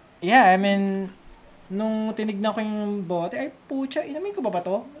 Yeah, I mean, Nung tinignan ko yung bote, ay pucha, inamin ko ba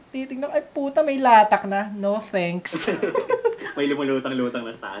to? Titignan ko, ay puta, may latak na. No thanks. May lumulutang-lutang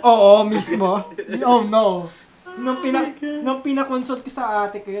na taas. Oo, mismo. Oh no. Nung pinakonsult ko sa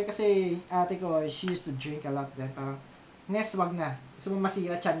ate ko, kasi ate ko, she used to drink a lot then. Parang, Nes, wag na. Gusto mo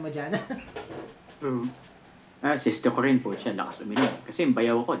masira chan mo dyan. Sister ko rin po siya, lakas uminom. Kasi yung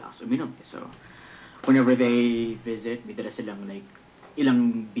bayaw ko, lakas uminom. So, whenever they visit, may dala silang like,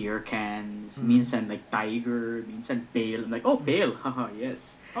 ilang beer cans, minsan like Tiger, minsan Pale. I'm like, oh, Pale, haha,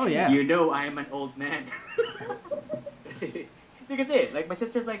 yes. Oh yeah. You know I'm an old man. Because like, my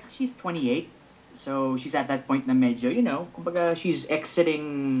sister's like, she's 28. So, she's at that point na medyo, kumbaga, she's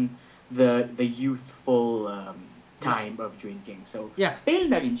exiting the youthful time of drinking. So, Yeah.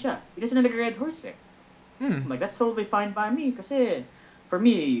 Pale na rin siya. Hindi siya nag-Red Horse eh. I'm like, that's totally fine by me. Kasi, for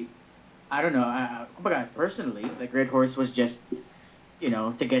me, I don't know, kumbaga, personally, like, Red Horse was just,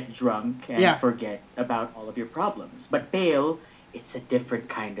 to get drunk and Yeah. forget about all of your problems. But Pale, it's a different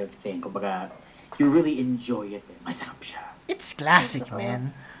kind of thing. Kumbaga, you really enjoy it. Masarap siya. It's classic,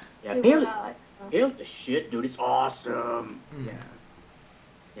 man. Yeah, Ay, Pale, wala. Pale's the shit, dude. It's awesome. Yeah.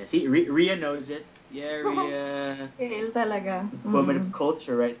 Yeah, see, Rhea knows it. Yeah, Rhea. Kale talaga. Woman of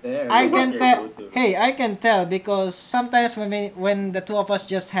culture right there. I What's can your tell. go-to? Hey, I can tell because sometimes when the two of us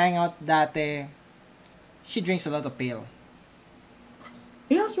just hang out dati, she drinks a lot of pale.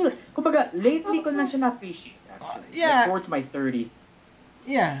 Yes, well, kumbaga, lately ko lang siya na-appreciate, actually. Yeah. Like, towards my 30s.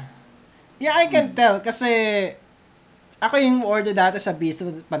 Yeah. Yeah, I can tell kasi ako yung order dati sa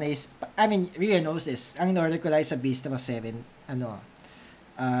Bistro Panay. I mean, Rhea knows this. Ang order ko lang sa Bistro 7,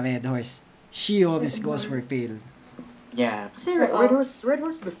 Red Horse. She always goes for pale. Yeah, kasi Red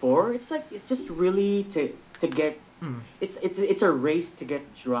Horse before, it's like, it's just really to get, it's a race to get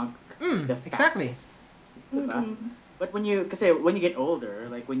drunk the fastest. Exactly. Diba? But when you get older,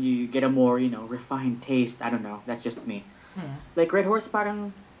 like when you get a more, refined taste, I don't know, that's just me. Like Red Horse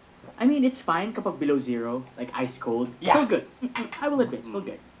parang, I mean, it's fine kapag below zero, like ice cold. Yeah. Still good. I will admit, still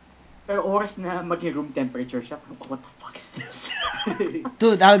good. Pero oras na maging room temperature siya, parang, what the fuck is this?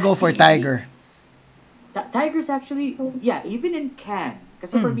 Dude, I'll go for Tiger. Tiger's actually, yeah, even in can.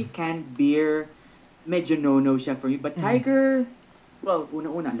 Kasi for me, canned beer, medyo no-no siya for me. But Tiger, well,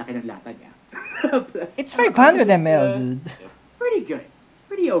 una-una, ang laki ng lata niya. Plus, It's 500 it's, ml, dude. Pretty good. It's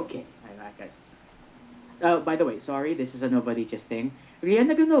pretty okay. I like guys. By the way, sorry, this is a Novaliches thing. Rian,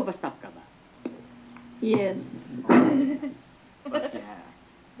 nag-Nova Stop ka ba? Yes. But, yeah.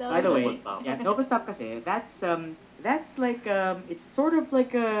 By the way, yeah, Nova Stop kasi, that's like, it's sort of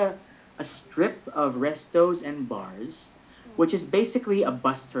like a strip of restos and bars, which is basically a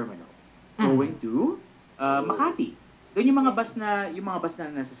bus terminal going to Makati. Doon yung mga bus na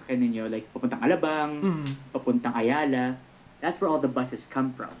nasasakyan ninyo, like papuntang Alabang, papuntang Ayala, that's where all the buses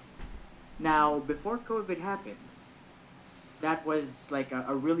come from. Now, before COVID happened, that was like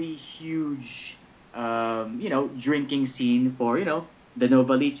a really huge, drinking scene for, the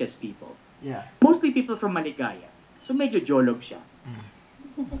Novaliches people. Yeah. Mostly people from Maligaya. So medyo jolog siya.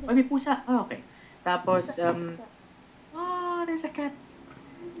 Ay, may pusa. Oh, okay. Tapos, there's a cat.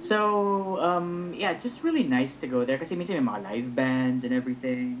 So, yeah, it's just really nice to go there kasi minsan may mga live bands and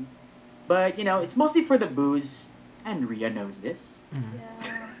everything. But, it's mostly for the booze. And Rhea knows this.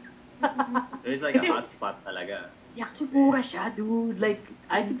 So it's like Kasi- a hot spot talaga. Yeah, kasi mura siya, dude. Like,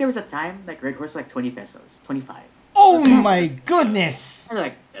 I think there was a time, like, Red Horse, like, 20 pesos. 25. Oh my goodness! Or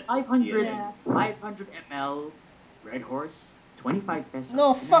like, That's 500, Yeah. 500 ml Red Horse, 25 pesos.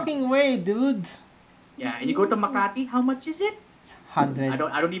 No fucking way, dude. Yeah, and you go to Makati, how much is it? 100.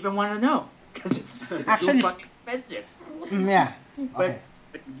 I don't even want to know. Because it's Actually, too fucking expensive. Yeah. But, Okay.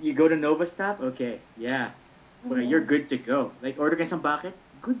 but you go to Nova Stop, okay, yeah. Well, you're good to go. Like, order ka isang bucket,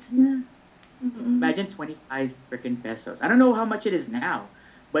 goods na. Imagine 25 freaking pesos. I don't know how much it is now,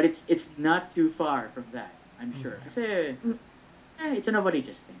 but it's not too far from that, I'm sure. Kasi, it's a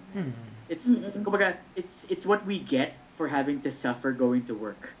Novaliches thing. It's, kumbaga, it's what we get for having to suffer going to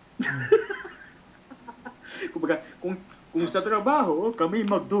work. Kumbaga, kung sa trabaho, kami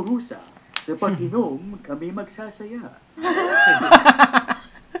magdurusa. Sa pag-inom, kami magsasaya.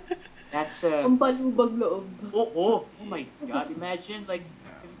 That's, Pampalubag loob. oh my God, imagine, like,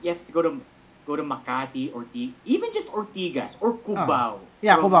 you have to go to Makati, even just Ortigas, or Cubao.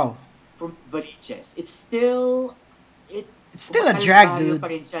 Yeah, Cubao. From Variches. It's still a drag, Kalbaryo dude. pa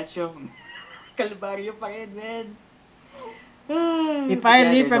rin siya, Chong. Kalbaryo pa rin, man. If But I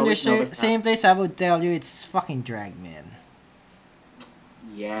yeah, live there's from the always Nova Stop. same place, I would tell you it's fucking drag, man.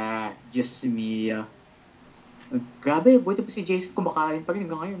 Yeah, just me. Grabe, buti pa si Jason kumakain pa rin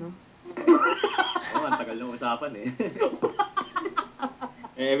hanggang ngayon, no? Oo, ang tagal ng usapan eh.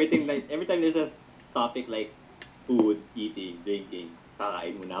 Every time there's a topic like food, eating, drinking,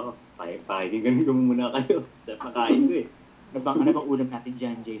 kakain muna ako. Pakinggan ko muna kayo sa pakain ko eh. Ano bang ulam natin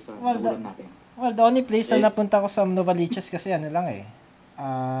dyan, Jason? Well, Ulam natin. Well, the only place na napunta ko sa Novaliches kasi ano lang eh.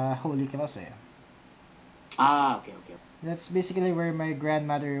 Holy Cross eh. Okay. That's basically where my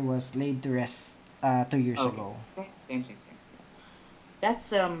grandmother was laid to rest 2 years ago. Same.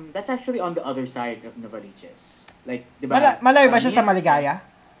 That's actually on the other side of Novaliches. Like, di ba? Malayo ba siya sa Maligaya?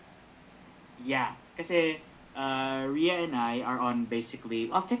 Yeah. Kasi, Ria and I are on basically,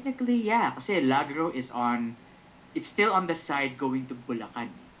 technically, yeah. Kasi Lagro is it's still on the side going to Bulacan.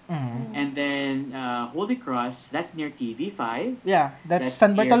 Mm-hmm. And then, Holy Cross, that's near TV5. Yeah, that's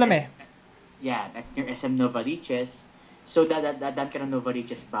San near Bartolome. that's near SM Novaliches. So, that ka ng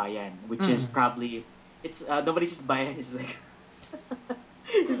Novaliches Bayan, which is probably, Novaliches Bayan is like,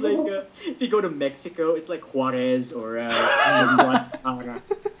 it's like, if you go to Mexico, it's like Juarez or Guadalajara.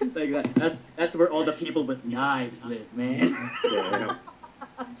 Like that. That's where all the people with knives live, man. Yeah.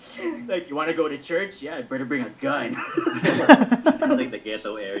 Like, you want to go to church? Yeah, better bring a gun. Like the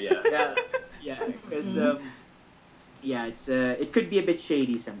ghetto area. Yeah, because it could be a bit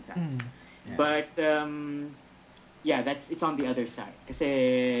shady sometimes. Yeah. But it's on the other side.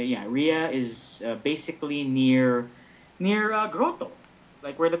 Kasi Ria is basically near Grotto,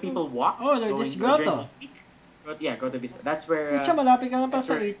 like where the people walk. Oh, there's this Grotto. Grotto Vista. That's where. Pucha, malapit ka nga pa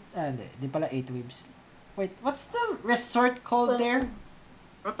sa where- 8... Hindi pala 8 Waves. Wait, what's the resort called there?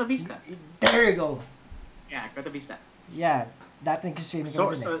 Grotto Vista. There you go. Yeah, Grotto Vista. Yeah, that nag-swimming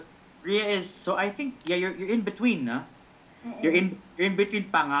kami dun eh. So Ria is I think you're in between, no? You're in between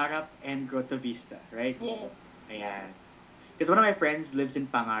Pangarap and Grotto Vista, right? Yes. Ayan. Because one of my friends lives in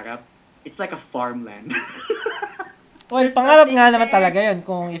Pangarap. It's like a farmland. Well, There's pangarap nothing nga there. naman talaga yun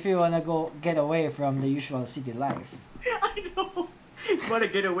kung if you wanna get away from the usual city life. I know. You want to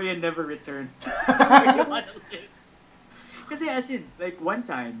get away and never return. You wanna live. Kasi as in, like one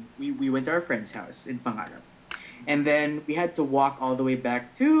time, we went to our friend's house in Pangarap. And then we had to walk all the way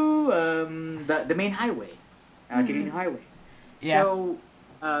back to the main highway, Quirino Highway. Yeah. So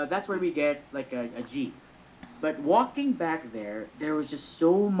that's where we get like a jeep. But walking back there was just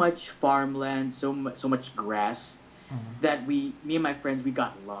so much farmland, so much grass that me and my friends, we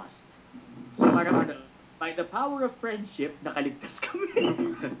got lost. So parang by the power of friendship, nakaligtas kami.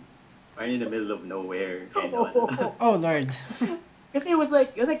 We're in the middle of nowhere. And, Oh, Lord. Kasi it was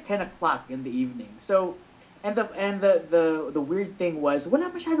like 10 o'clock in the evening. So, and the weird thing was,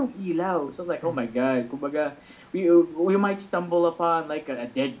 wala masyadong ilaw. So I was like, oh my God, kumbaga, we might stumble upon like a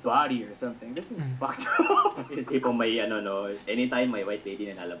dead body or something. This is fucked up. Tipo may anytime may white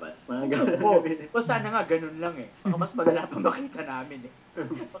lady na lalabas. Mga ganun. O sana nga, ganun lang eh. Baka mas malala pa makita namin eh.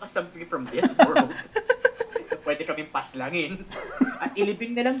 Baka something from this world. Pwede kaming paslangin. At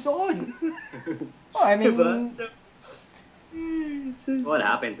ilibing na lang doon. Oh, I mean, Diba? So, What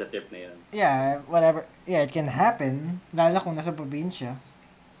happened sa trip na yun? yeah, whatever. Yeah, it can happen. Lalo kung nasa probinsya.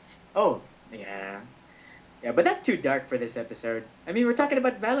 oh, yeah. Yeah, but that's too dark for this episode. I mean, we're talking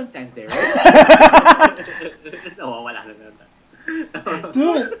about Valentine's Day, right? Wala na naman.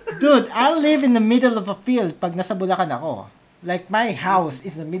 Dude, I live in the middle of a field pag nasa Bulacan ako. Like, my house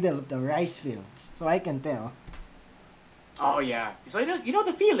is in the middle of the rice fields. So I can tell. Oh, yeah. So you know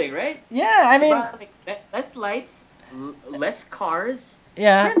the feeling, right? Yeah, I mean, Diba? Like, less lights, less cars,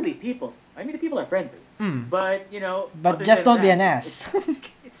 yeah. friendly people. I mean, the people are friendly. But, But other just than don't be that, an ass.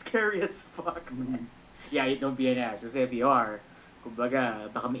 It's scary as fuck. Yeah, don't be an ass. Kasi if you are,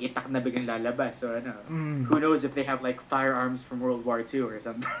 kumbaga, baka may itak na biglang lalabas. So, who knows if they have, like, firearms from World War II or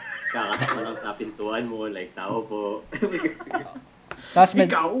something. Kakasama lang sa pintuan mo, like, tao po. Tapos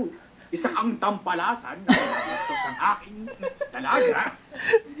Ikaw, isa kang tampalasan na gusto sa aking dalaga.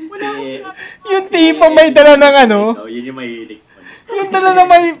 Wala akong yung tipo may dala ng ano, So, yun yung mahilig mo. yung dala na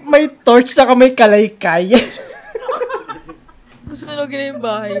may torch saka may kalaykay. Susunogin na yung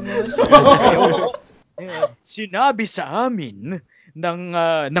bahay mo. Sinabi sa amin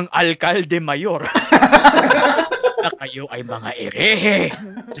ng alkalde mayor na kayo ay mga erehe.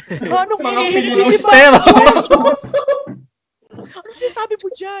 Anong Mga erehe? pilibustero. Ano sinasabi mo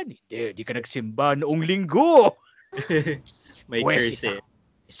dyan? Hindi ka nagsimba noong linggo. May Pwes, curse eh.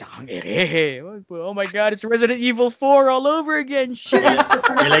 Isa kang erehe. Oh my God, it's Resident Evil 4 all over again. Shit.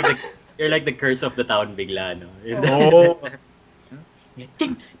 You're like the curse of the town bigla, no? Oh.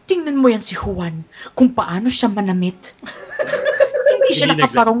 Tingnan mo yan si Juan, kung paano siya manamit. Hindi siya Hindi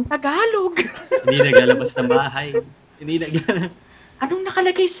nakaparong Tagalog. Hindi naglalabas ng bahay. Hindi naglalabas. Anong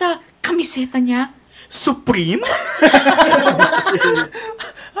nakalagay sa kamiseta niya? Supreme?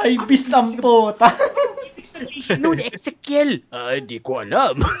 Ay, bis ng puta. Ibig sabihin nun, Ezekiel. Di ko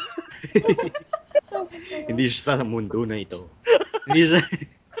alam. Hindi siya sa mundo na ito. Hindi siya...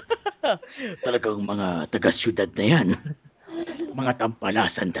 Talagang mga taga-syudad na yan. Mga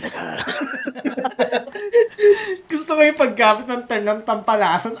tampalasan talaga. Gusto ko yung paggamit ng term ng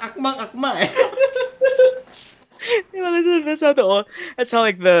tampalasan. Akmang-akma eh. That's how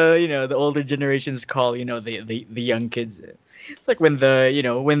like the older generations call the young kids. It's like when the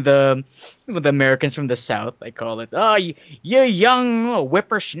Americans from the South, they call it, you young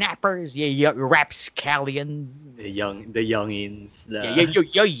whippersnappers, you rapscallions, The youngins.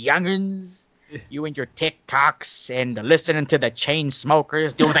 you youngins, you and your TikToks and listening to the chain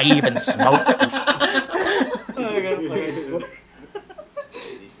smokers. Do they even smoke? There's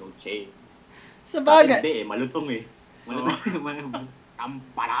no chains. Sa Sa bagay. hindi malutong eh. Malutong.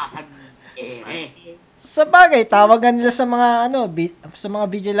 Tampalasan. Sa bagay, tawagan nila sa mga sa mga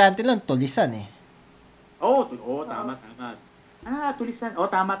vigilante lang, tulisan eh. Tama. Tulisan.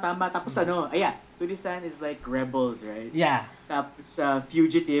 Tama. Tapos tulisan is like rebels, right? Yeah. Tapos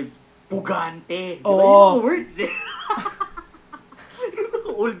fugitive, pugante. Di ba Oo. yung mga words eh?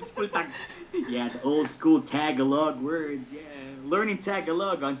 Old school tag. Yeah, the old school Tagalog words. Yeah, learning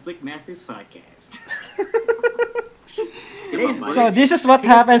Tagalog on Slick Masters podcast. So this is what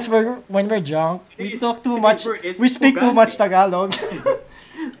happens when we're drunk. We talk too much. We speak too much Tagalog.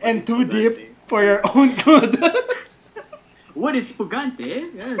 And too deep for your own good. What is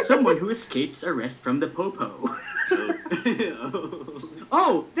pugante? Someone who escapes arrest from the popo.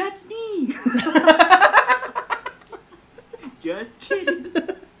 Oh, that's me. Just kidding.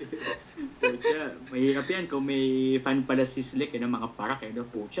 Pucha, mahirap yan kung may fan pala si Slick ng mga parak eh.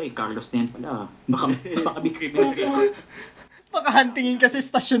 Pucha, Carlos na yan pala. Baka may criminal record. Baka hantingin kasi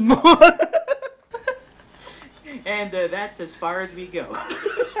stasyon mo. And that's as far as we go.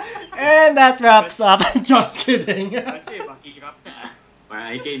 And that wraps up. Just kidding. Kasi mahirap na.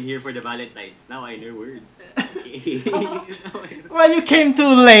 I came here for the Valentine's. Now I know words. Okay. Well, you came too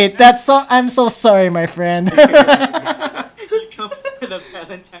late. I'm so sorry, my friend. You come for the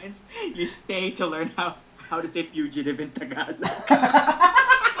Valentine's, you stay to learn how to say fugitive in Tagalog.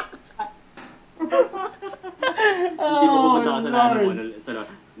 Hindi mo pupunta ka sa nanay mo.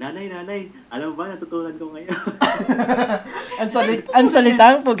 Lord. Nanay, alam mo ba, natutunan ko ngayon. Ang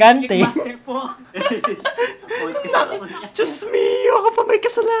salitang pugante. Master po. Diyos mio, ako pa may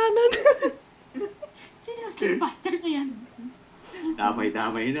kasalanan. Sino yung master na yan?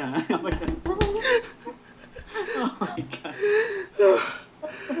 Damay na. Oh my God.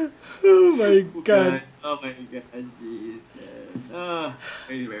 Oh my God. Oh my God, jeez, man.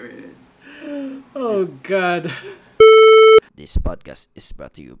 Wait. Oh God. This podcast is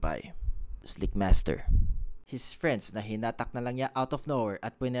brought to you by Slickmaster. His friends na hinatak na lang niya out of nowhere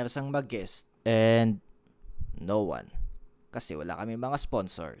at punersang mag-guest. And no one. Kasi wala kami mga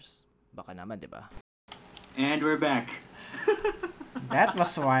sponsors. Baka naman, di ba? And we're back. That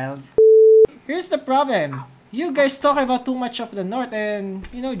was wild. Here's the problem. You guys talk about too much of the north and,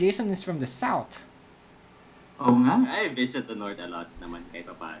 Jason is from the south. Oo nga. I visit the north a lot naman kahit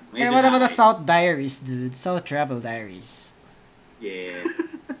pa paano. And what about the South Diaries, dude? South Travel Diaries. Yeah.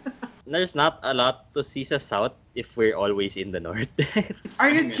 There's not a lot to see sa South if we're always in the North.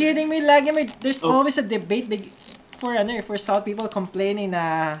 Are you kidding me? There's always a debate for South people complaining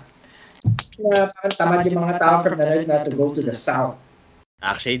na parang tamad yung mga tao from the north na to go to the south.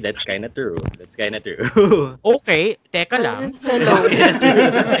 Actually, that's kind of true. Okay, teka lang. Hello.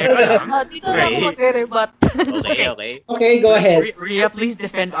 Teka lang. Dito na ako mag-rebat. Okay. Okay, go ahead. Rhea, please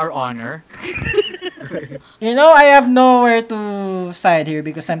defend our honor. I have nowhere to side here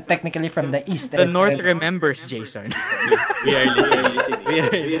because I'm technically from the east. The North remembers Jason. We are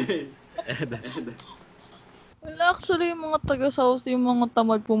listening. Well, actually, yung mga taga-south, yung mga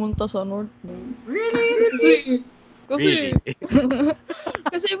tamad pumunta sa north. Really? Kasi,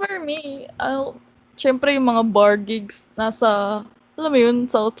 kasi for me, syempre yung mga bar gigs nasa, alam mo yun,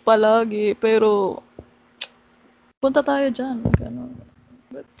 south palagi. Pero, punta tayo dyan. Ganun.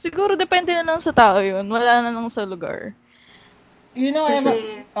 But, siguro depende na lang sa tao yun. Wala na lang sa lugar.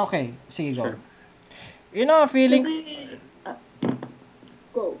 Okay, sige, go. A feeling... Kasi,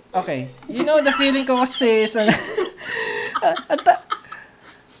 go. Okay. The feeling ko kasi is...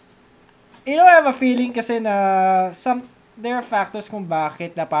 I have a feeling kasi na there are factors kung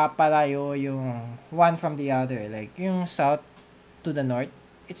bakit napapalayo yung one from the other. Like, yung south to the north.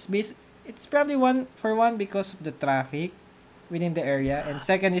 It's probably one because of the traffic within the area, and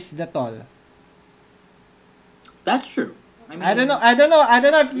second is the toll. That's true. I don't know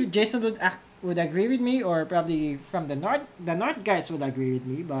if Jason would agree with me, or probably from the north guys would agree with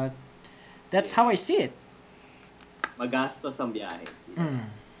me, but that's how I see it. Magastos ang biyahe.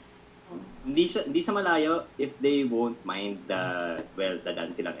 hindi sa malayo if they won't mind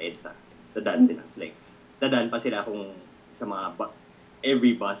dadaan silang EDSA. Dadaan silang SLEX. Dadaan pa sila kung sa mga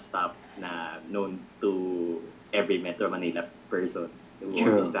every bus stop na known to every Metro Manila person who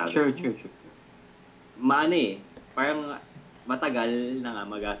always travel. True. Parang matagal na nga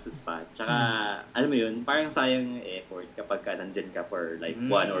magastos pa. Tsaka, alam mo yun, parang sayang effort kapag ka nandyan ka for like 1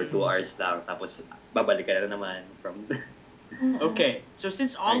 or 2 hours lang, tapos babalik ka na naman from... Okay, so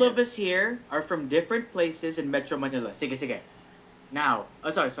since all of us here are from different places in Metro Manila, sige. Now,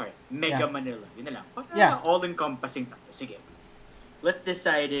 Mega Yeah. Manila. Yun na lang. Baka Yeah. all-encompassing tayo. Sige. Let's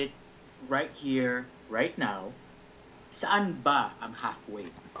decide it right here, right now. Saan ba ang halfway?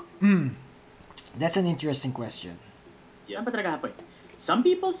 That's an interesting question. Saan ba talaga halfway? Some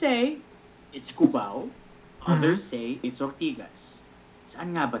people say it's Cubao. Others say it's Ortigas.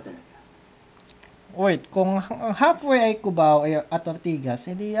 Saan nga ba talaga? Wait, kung ang halfway ay Cubao at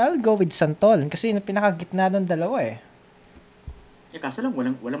Ortigas, edi I'll go with Santolan kasi yun ang pinakagitna ng dalawa eh. Kaso lang,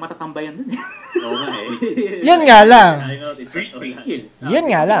 walang matatambayan dun eh. Oo nga eh. Yun nga lang. Green Hills. Yun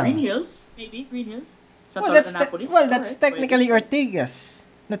nga lang. Green Hills? Maybe Green Hills? Well, that's technically Ortigas.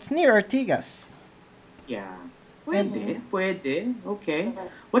 That's near Ortigas. Yeah. Pwede. Okay.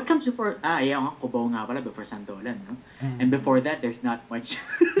 What comes before, Cubao nga pala before Santolan, no? And before that, there's not much.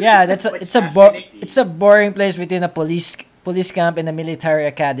 Yeah, it's a boring place within a police camp and a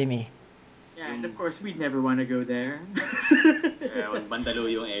military academy. Yeah, and of course, we'd never want to go there. Bandalo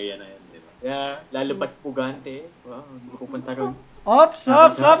yung area na yun, di ba? Yeah, lalo ba't Pugante. Wow, hindi pupunta ron. Ops,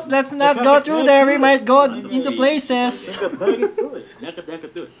 let's not go through there. We might go into places.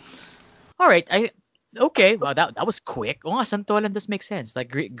 All right, okay. Well, that was quick. Oh, Santolan does make sense.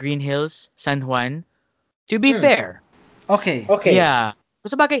 Like Green Hills, San Juan. To be fair. Okay. Yeah.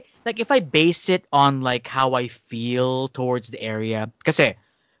 So bagay, like if I base it on like how I feel towards the area, kasi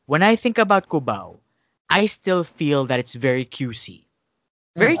when I think about Cubao, I still feel that it's very QC.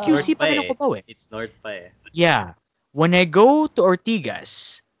 Very QC pa rin ang Cubao eh. It's north pa eh. Yeah. When I go to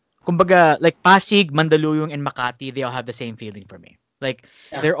Ortigas, kumbaga, like Pasig, Mandaluyong, and Makati, they all have the same feeling for me. Like,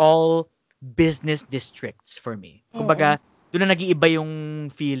 they're all business districts for me. Kumbaga, doon na nag-iiba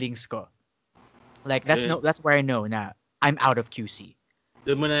yung feelings ko. Like, that's where I know na I'm out of QC.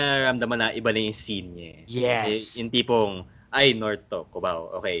 Doon mo na ramdaman na iba na yung scene niya. Yes. Yung tipong, north to,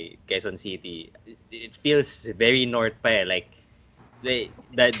 Cubao. Okay, Quezon City. It feels very north pa eh. Like, the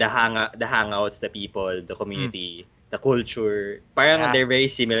hangouts, the people, the community, the culture, parang they're very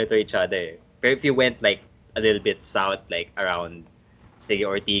similar to each other. But if you went like a little bit south, like around, say,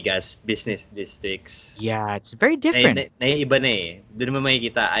 Ortigas, business districts. Yeah, it's very different. Naiiba na eh. Doon mo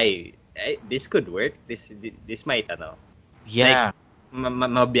makikita, this could work. This might, Yeah. Like,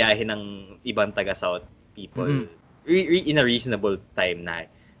 mabiyahe ng ibang taga-south people in a reasonable time na,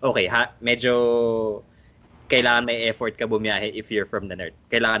 okay, medyo kailangan may effort ka bumiyahe if you're from the north.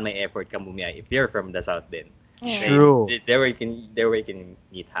 Kailangan may effort ka bumiyahe if you're from the south din. True. There where you can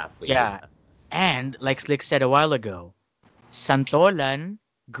meet halfway. Yeah. And like Slick said a while ago, Santolan,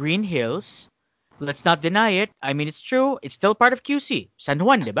 Green Hills, let's not deny it. I mean, it's true. It's still part of QC. San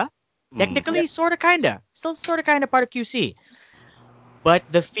Juan, diba? Technically, sorta kinda. Still sorta kinda part of QC. But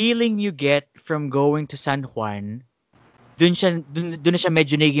the feeling you get from going to San Juan, dun na siya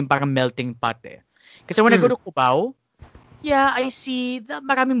medyo naging parang melting pot eh. Kasi when I go to Cubao, yeah, I see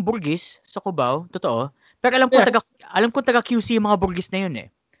maraming burgis sa Cubao, totoo. Pero alam ko taga QC yung mga burgis na yun eh.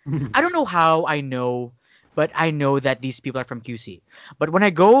 I don't know how I know, but I know that these people are from QC. But when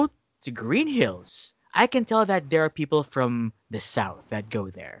I go to Green Hills, I can tell that there are people from the south that go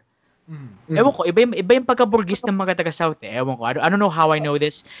there. Ewan ko, iba yung pagka-burgis ng mga taga-south eh. Ewan ko, I don't know how I know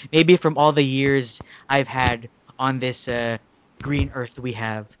this. Maybe from all the years I've had on this green earth we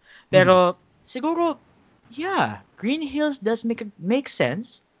have. Pero, siguro, yeah, Green Hills does make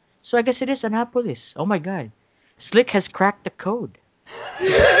sense. So I guess it is Annapolis. Oh my God. Slick has cracked the code.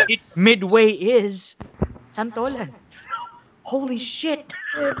 Midway is Santolan. Holy shit.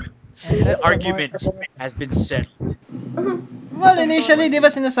 The argument has been settled. Well, initially, di ba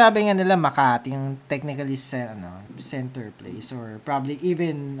sinasabi nga nila Makati yung technically center place or probably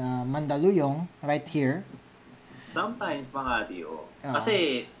even Mandaluyong right here. Sometimes Makati,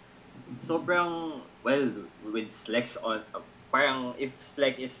 Kasi sobrang, well, with Slex on, parang if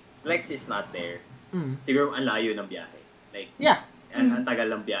Slex is not there, siguro ang layo ng biyahe. Like, ang tagal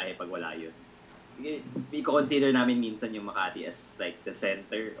ng biyahe pag wala yun. I-consider namin minsan yung Makati as like the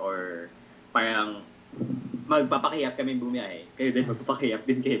center or parang magpapakihap kami bumiyahe. Kayo din magpapakihap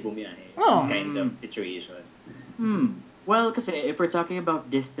din kayo bumiyahe. Kind of situation. Well, kasi if we're talking about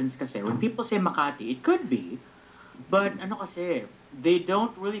distance kasi, when people say Makati, it could be. But kasi, they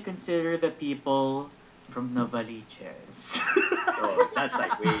don't really consider the people from Novaliches. Oh, that's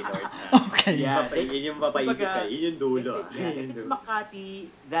like way north na. Okay. Yeah, Yun yung mapaisip Kumbaga, ka. Yun yung dulo. Yeah, if it's Makati,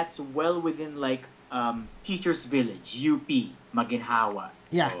 that's well within like Teachers Village, UP, Maginhawa,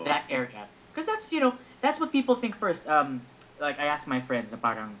 Yeah. Oh. that area. Because that's that's what people think first. Like I ask my friends na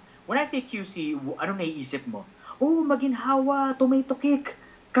parang when I say QC, ano naiisip mo? Oh, Maginhawa, Tomato Cake,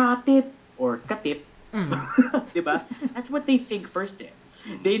 Katip or Katip, Mm. diba? That's what they think first.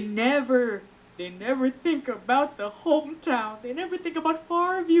 They never think about the hometown. They never think about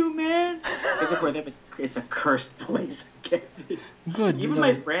Farview, man. Because for them, it's a cursed place, I guess. Good. Even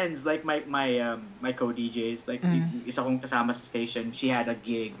my Lord. friends, like my co-DJs, like isa kong kasama sa station, she had a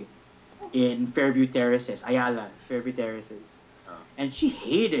gig in Fairview Terraces, Ayala, Fairview Terraces. And she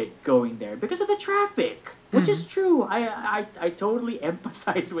hated going there because of the traffic, which is true. I totally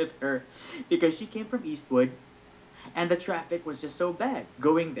empathize with her because she came from Eastwood and the traffic was just so bad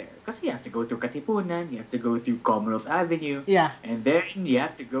going there. Because you have to go through Katipunan, you have to go through Commonwealth Avenue, Yeah. and then you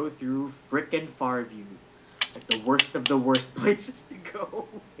have to go through frickin' Farview. Like the worst of the worst places to go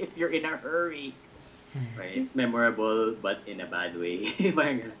if you're in a hurry. Right? It's memorable, but in a bad way.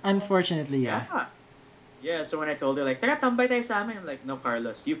 Parang ganun. Unfortunately, yeah. Yeah, so when I told her, like, tara, tambay tayo sa amin, I'm like, no,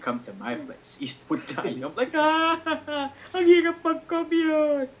 Carlos, you come to my place. Eastwood tayo. I'm like, ang hirap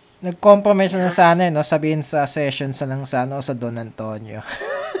mag-commute. Nag-compromise na sana, no? Sabihin sa sessions na lang sana o sa Don Antonio.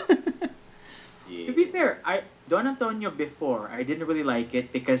 To be fair, Don Antonio before, I didn't really like it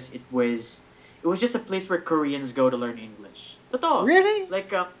because it was just a place where Koreans go to learn English. Totoo. Really?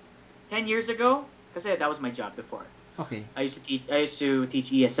 Like, 10 years ago, kasi that was my job before. Okay. I used to teach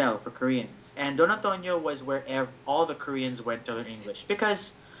ESL for Koreans, and Don Antonio was where all the Koreans went to learn English.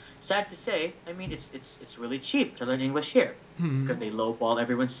 Because, sad to say, I mean it's really cheap to learn English here because they lowball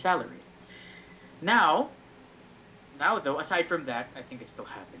everyone's salary. Now though, aside from that, I think it's still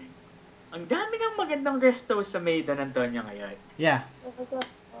happening. Ang dami ng magandang resto sa may Don Antonio ngayon. Yeah.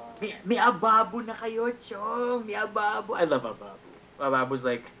 May Ababu na kayo, Chong. May Ababu. I love Ababu. Ababu's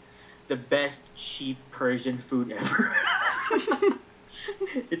like the best cheap Persian food ever.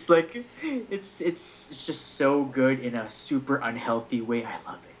 It's like it's just so good in a super unhealthy way. I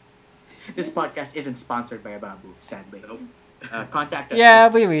love it. This podcast isn't sponsored by Ababu, sadly. Contact us.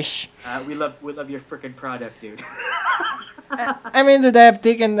 Yeah, we wish. We love your freaking product, dude. I mean, they have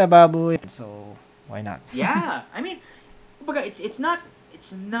taken the babu, so why not? Yeah, I mean, kumbaga, it's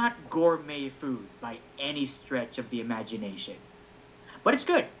not gourmet food by any stretch of the imagination, but it's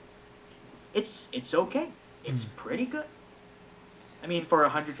good. It's okay. It's pretty good. I mean, for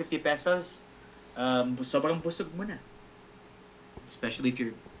 150 pesos, sobrang busog mo na. Especially if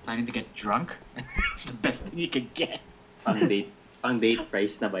you're planning to get drunk, it's the best thing you can get. Pang date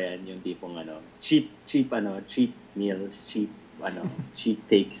price na ba yan yung tipong cheap meals, cheap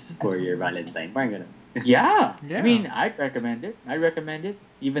takes for your Valentine. Parang ganun. Yeah. Yeah. I mean, I'd recommend it,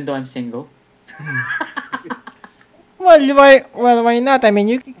 even though I'm single. Why not? I mean,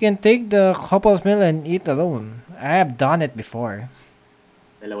 you can take the couple's meal and eat alone. I have done it before.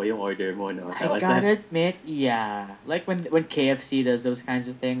 Dalawa yung order mo, no? I gotta admit, yeah. Like when KFC does those kinds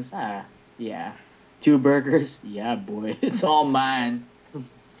of things, yeah. 2 burgers, yeah, boy. It's all mine.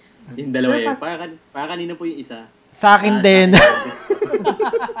 Yung dalawa Sure, yun. Para kanina po yung isa. Sa akin din.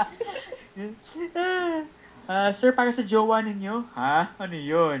 Sir, para sa jowa ninyo? Ha? Ano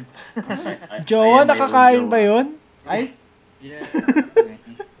yun? Jowa, Ayan, may nakakain jowa. ba yun? Ay? Yeah.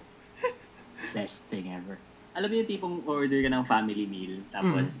 Best thing ever. Alam mo yung tipong order ka ng family meal,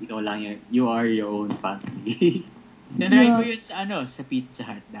 tapos ikaw lang you are your own family. Tinry ko yun sa Pizza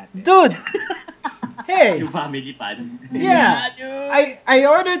Hut dati. Dude! Hey! Yung family pan. Yeah! dude! I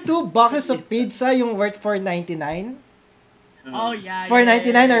ordered 2 boxes of pizza, yung worth $4.99. Oh, yeah.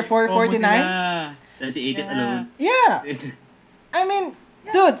 $4.99 or $4.49? Tapos you ate it alone. Yeah! I mean,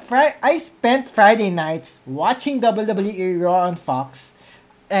 dude, I spent Friday nights watching WWE Raw on Fox.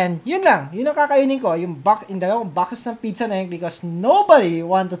 And yun lang, yun ang kakainin ko, yung dalawang boxes ng pizza na yun because nobody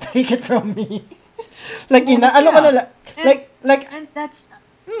want to take it from me. Like, alam ko na lang, like, And that's,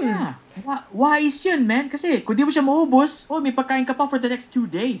 yeah. Wise yun, man. Kasi kung di mo siya maubos, may pagkain ka pa for the next 2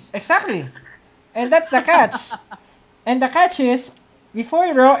 days. exactly. And that's the catch. And the catch is, before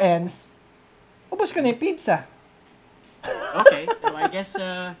Raw ends, ubos ko na yung pizza. Okay, so I guess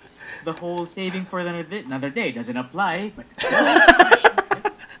the whole saving for another day doesn't apply. But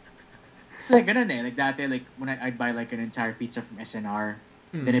it's like ganun eh. Like dati, like when I'd buy like an entire pizza from SNR,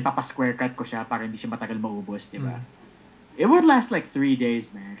 then ipapa-square cut ko siya para hindi siya matagal maubos, di ba? It would last like 3 days,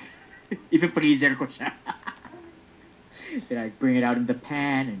 man. If i-freezer ko siya. Then I'd bring it out in the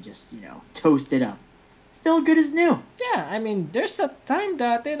pan and just, toast it up. Still good as new. Yeah, I mean, there's a time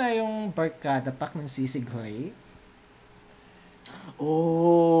dati na yung barkada pack ng Sisig Hoy.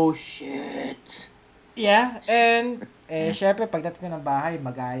 Oh, shit. Yeah, and syempre pagdating ko ng bahay,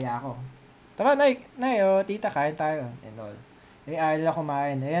 mag-aaya ako. Tara, nay, tita, kain tayo. And all. Ayaw nila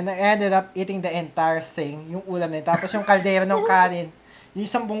kumain. And I ended up eating the entire thing, yung ulam na yun. Tapos yung kaldero ng kanin, yung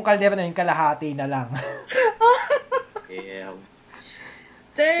 10 kaldero na yun, kalahati na lang. Yeah.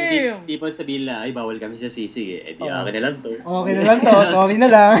 Damn! Hindi pa sabihin na, ay, bawal kami sa sisig eh. Eh, di akin na lang to. Okay na lang to, sorry na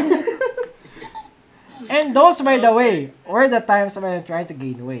lang. And those, by the way, were the times when I'm trying to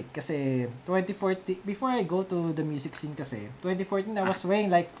gain weight. Kasi 2014, before I go to the music scene kasi, 2014 I was weighing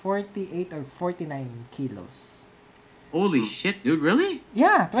like 48 or 49 kilos. Holy shit, dude, really?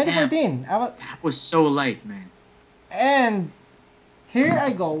 Yeah, 2014. That was so light, man. And here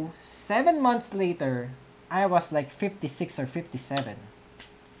I go, 7 months later, I was like 56 or 57.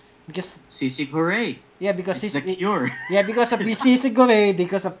 Because Sisig hooray. yeah, because It's the cure. yeah, because of Sisig Hooray,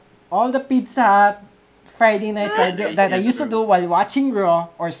 because of all the Pizza Hut Friday nights that I used to do while watching Raw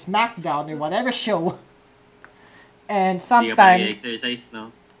or SmackDown or whatever show. And Hindi ka pa sometimes nag-exercise,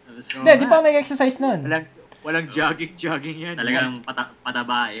 no? hindi, di pa ako nag-exercise nun. Walang jogging yan. Talagang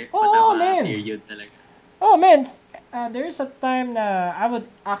pataba eh. Oo, Pataba man. period talaga. Oh man, there's a time na I would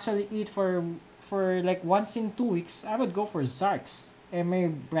actually eat for like once in 2 weeks. I would go for Zarks.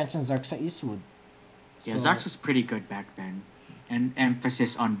 May branch ng Zarks sa Eastwood. Yeah, So, Zarks was pretty good back then. And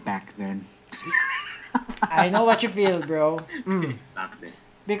emphasis on back then. I know what you feel, bro. Back then.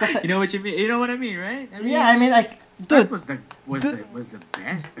 Because You know what you mean? You know what I mean, right? I mean, yeah, I mean like, that dude, was the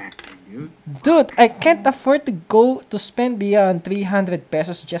best back then, dude. I can't afford to go to spend beyond 300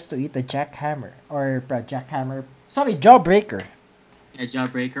 pesos just to eat a jackhammer or jawbreaker. Yeah,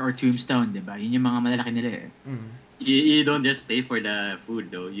 Jawbreaker or Tombstone, diba? Yun yung mga malalaki nila eh. You don't just pay for the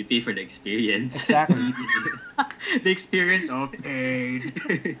food though. You pay for the experience. Exactly. The experience of pain.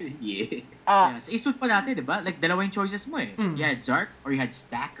 Yeah. Ah, Yeah, sa Eastwood pa dati, diba? Like, dalawa yung choices mo eh. Mm. You had Zark or you had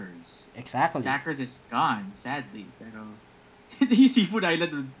Stackers. exactly. Stackers is gone, sadly. Pero, yung Seafood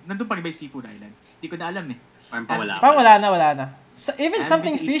Island, nandun pa rin ba yung Seafood Island? Hindi ko na alam eh. Parang pawala Pang pa. wala na. So, even I've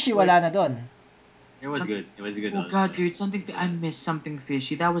something been to fishy, Eastwood. wala na doon. It was good. It was good Oh also. god, dude, I miss something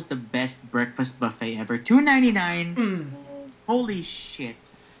fishy. That was the best breakfast buffet ever. $2.99. Holy shit.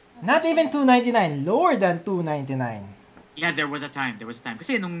 Not even $2.99, lower than $2.99. Yeah, there was a time.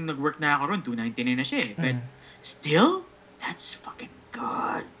 Kasi nung nag-work na ako ron, $2.99 na siya eh. But still, that's fucking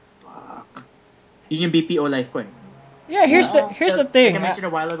god. Fuck. Yun yung BPO life ko eh. Yeah, here's the thing. Like I mentioned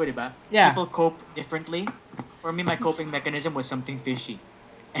a while ago, diba? Yeah. People cope differently. For me, my coping mechanism was something fishy.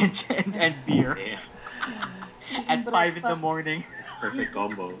 And beer. Yeah. At 5 in the morning. Perfect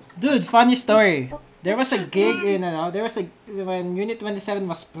combo. Dude, funny story. There was a gig when Unit 27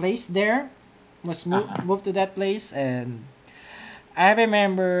 was placed there, moved to that place, and I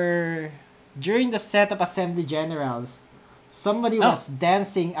remember during the set of Assembly Generals, somebody was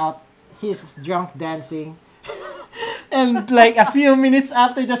dancing out. He's drunk dancing. And like a few minutes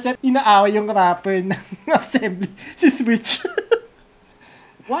after the set, inaaway yung rapper ng Assembly, si Switch.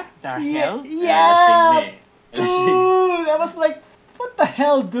 What the hell? Yeah! Lasing Dude, I was like, what the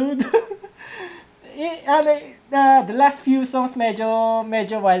hell, dude? The last few songs medyo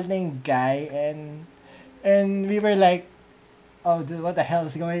wild na yung guy, and we were like, oh dude, what the hell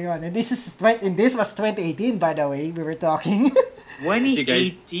is going on? And this was 2018, by the way. We were talking.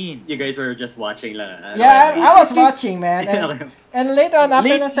 2018. You guys were just watching lang. Yeah, I was watching, man. And later on,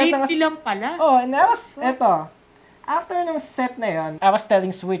 after nung set Late lang pala. oh, and after nung set na yun, I was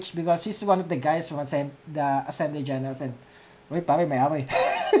telling Switch because he's one of the guys from the Assembly Generals, and wait, pare, may away.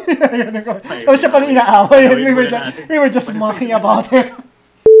 Oh, siya pala inaaway. And we were just mocking about it.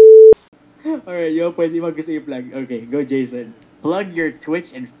 Alright, yo, pwede mag-gusto yung plug. Okay, go Jason. Plug your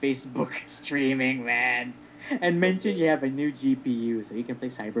Twitch and Facebook streaming, man. And mention you have a new GPU so you can play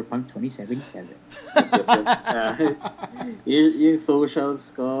Cyberpunk 2077. Yung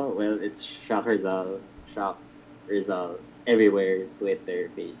socials ko, well, it's Shock Rizal everywhere,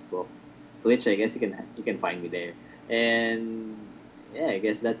 Twitter, Facebook, Twitch. I guess you can find me there, and yeah, I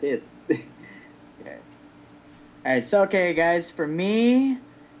guess that's it. Okay. Alright, so okay, guys, for me,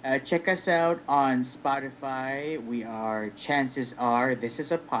 check us out on Spotify. We are Chances Are. This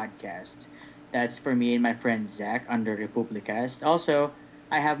is a podcast. That's for me and my friend Zach under Republicast. Also,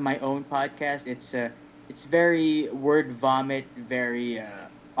 I have my own podcast. It's very word vomit, very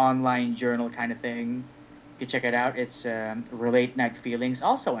online journal kind of thing. You can check it out. It's Relate Night Feelings,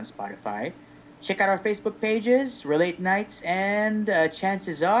 also on Spotify. Check out our Facebook pages, Relate Nights and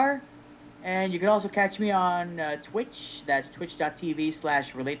Chances Are. And you can also catch me on Twitch. That's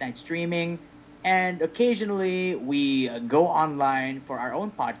twitch.tv/Relate Night Streaming. And occasionally, we go online for our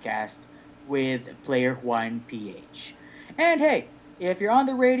own podcast with Player One PH. And hey, if you're on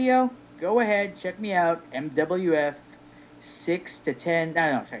the radio, go ahead, check me out, MWF, 6 to 10,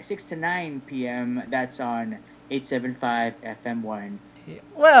 no, sorry, 6 to 9 p.m. That's on 875 FM1.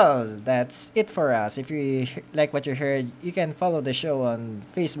 Well, that's it for us. If you like what you heard, you can follow the show on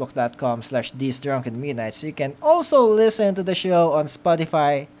facebook.com/TheseDrunkenMidnights. You can also listen to the show on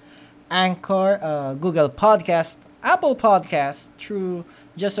Spotify, Anchor, Google Podcast, Apple Podcast through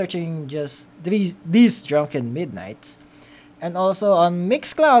just searching just these Drunken Midnights. And also on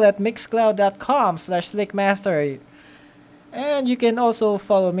Mixcloud at mixcloud.com/Slickmaster. And you can also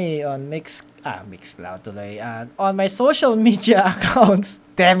follow me on Mixcloud today. On my social media accounts,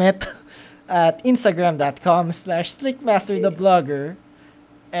 damn it, at Instagram.com/Slickmaster the blogger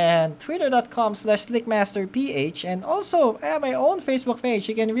and Twitter.com/SlickmasterPH. And also, I have my own Facebook page.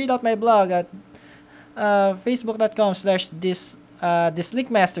 You can read out my blog at Facebook.com/this the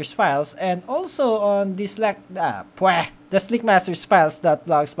Slickmasters Files, and also on the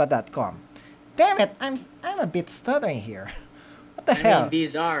Slickmastersfiles.blogspot.com. Damn it, I'm a bit stuttering here. What the hell?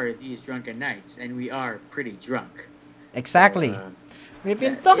 These are these drunken nights, and we are pretty drunk. Exactly. So, We've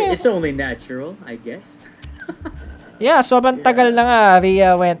been talking. It's only natural, I guess. Yeah, sobrang tagal na nga. We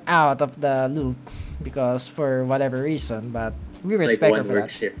went out of the loop because for whatever reason, but we respect like her for one work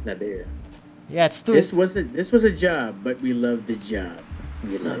that. shift na there. Yeah, it's too. This was a job, but we love the job.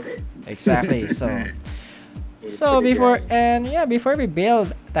 We love it. Exactly. So. It's So pretty before great. before we bail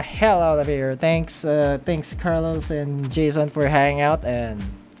the hell out of here, thanks Carlos and Jason for hanging out, and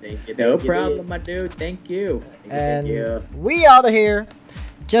No problem, my dude. Thank you. and you. we out of here.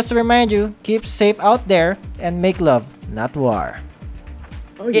 Just to remind you, keep safe out there and make love, not war.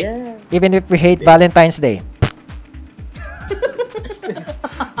 Oh yeah. Even if we hate Valentine's Day.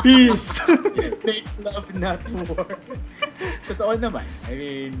 Peace. Make love, not war. Totoo naman. I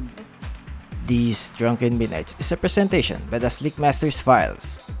mean, These Drunken Midnights is a presentation by the Slickmasters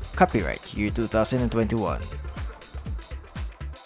Files. Copyright year 2021.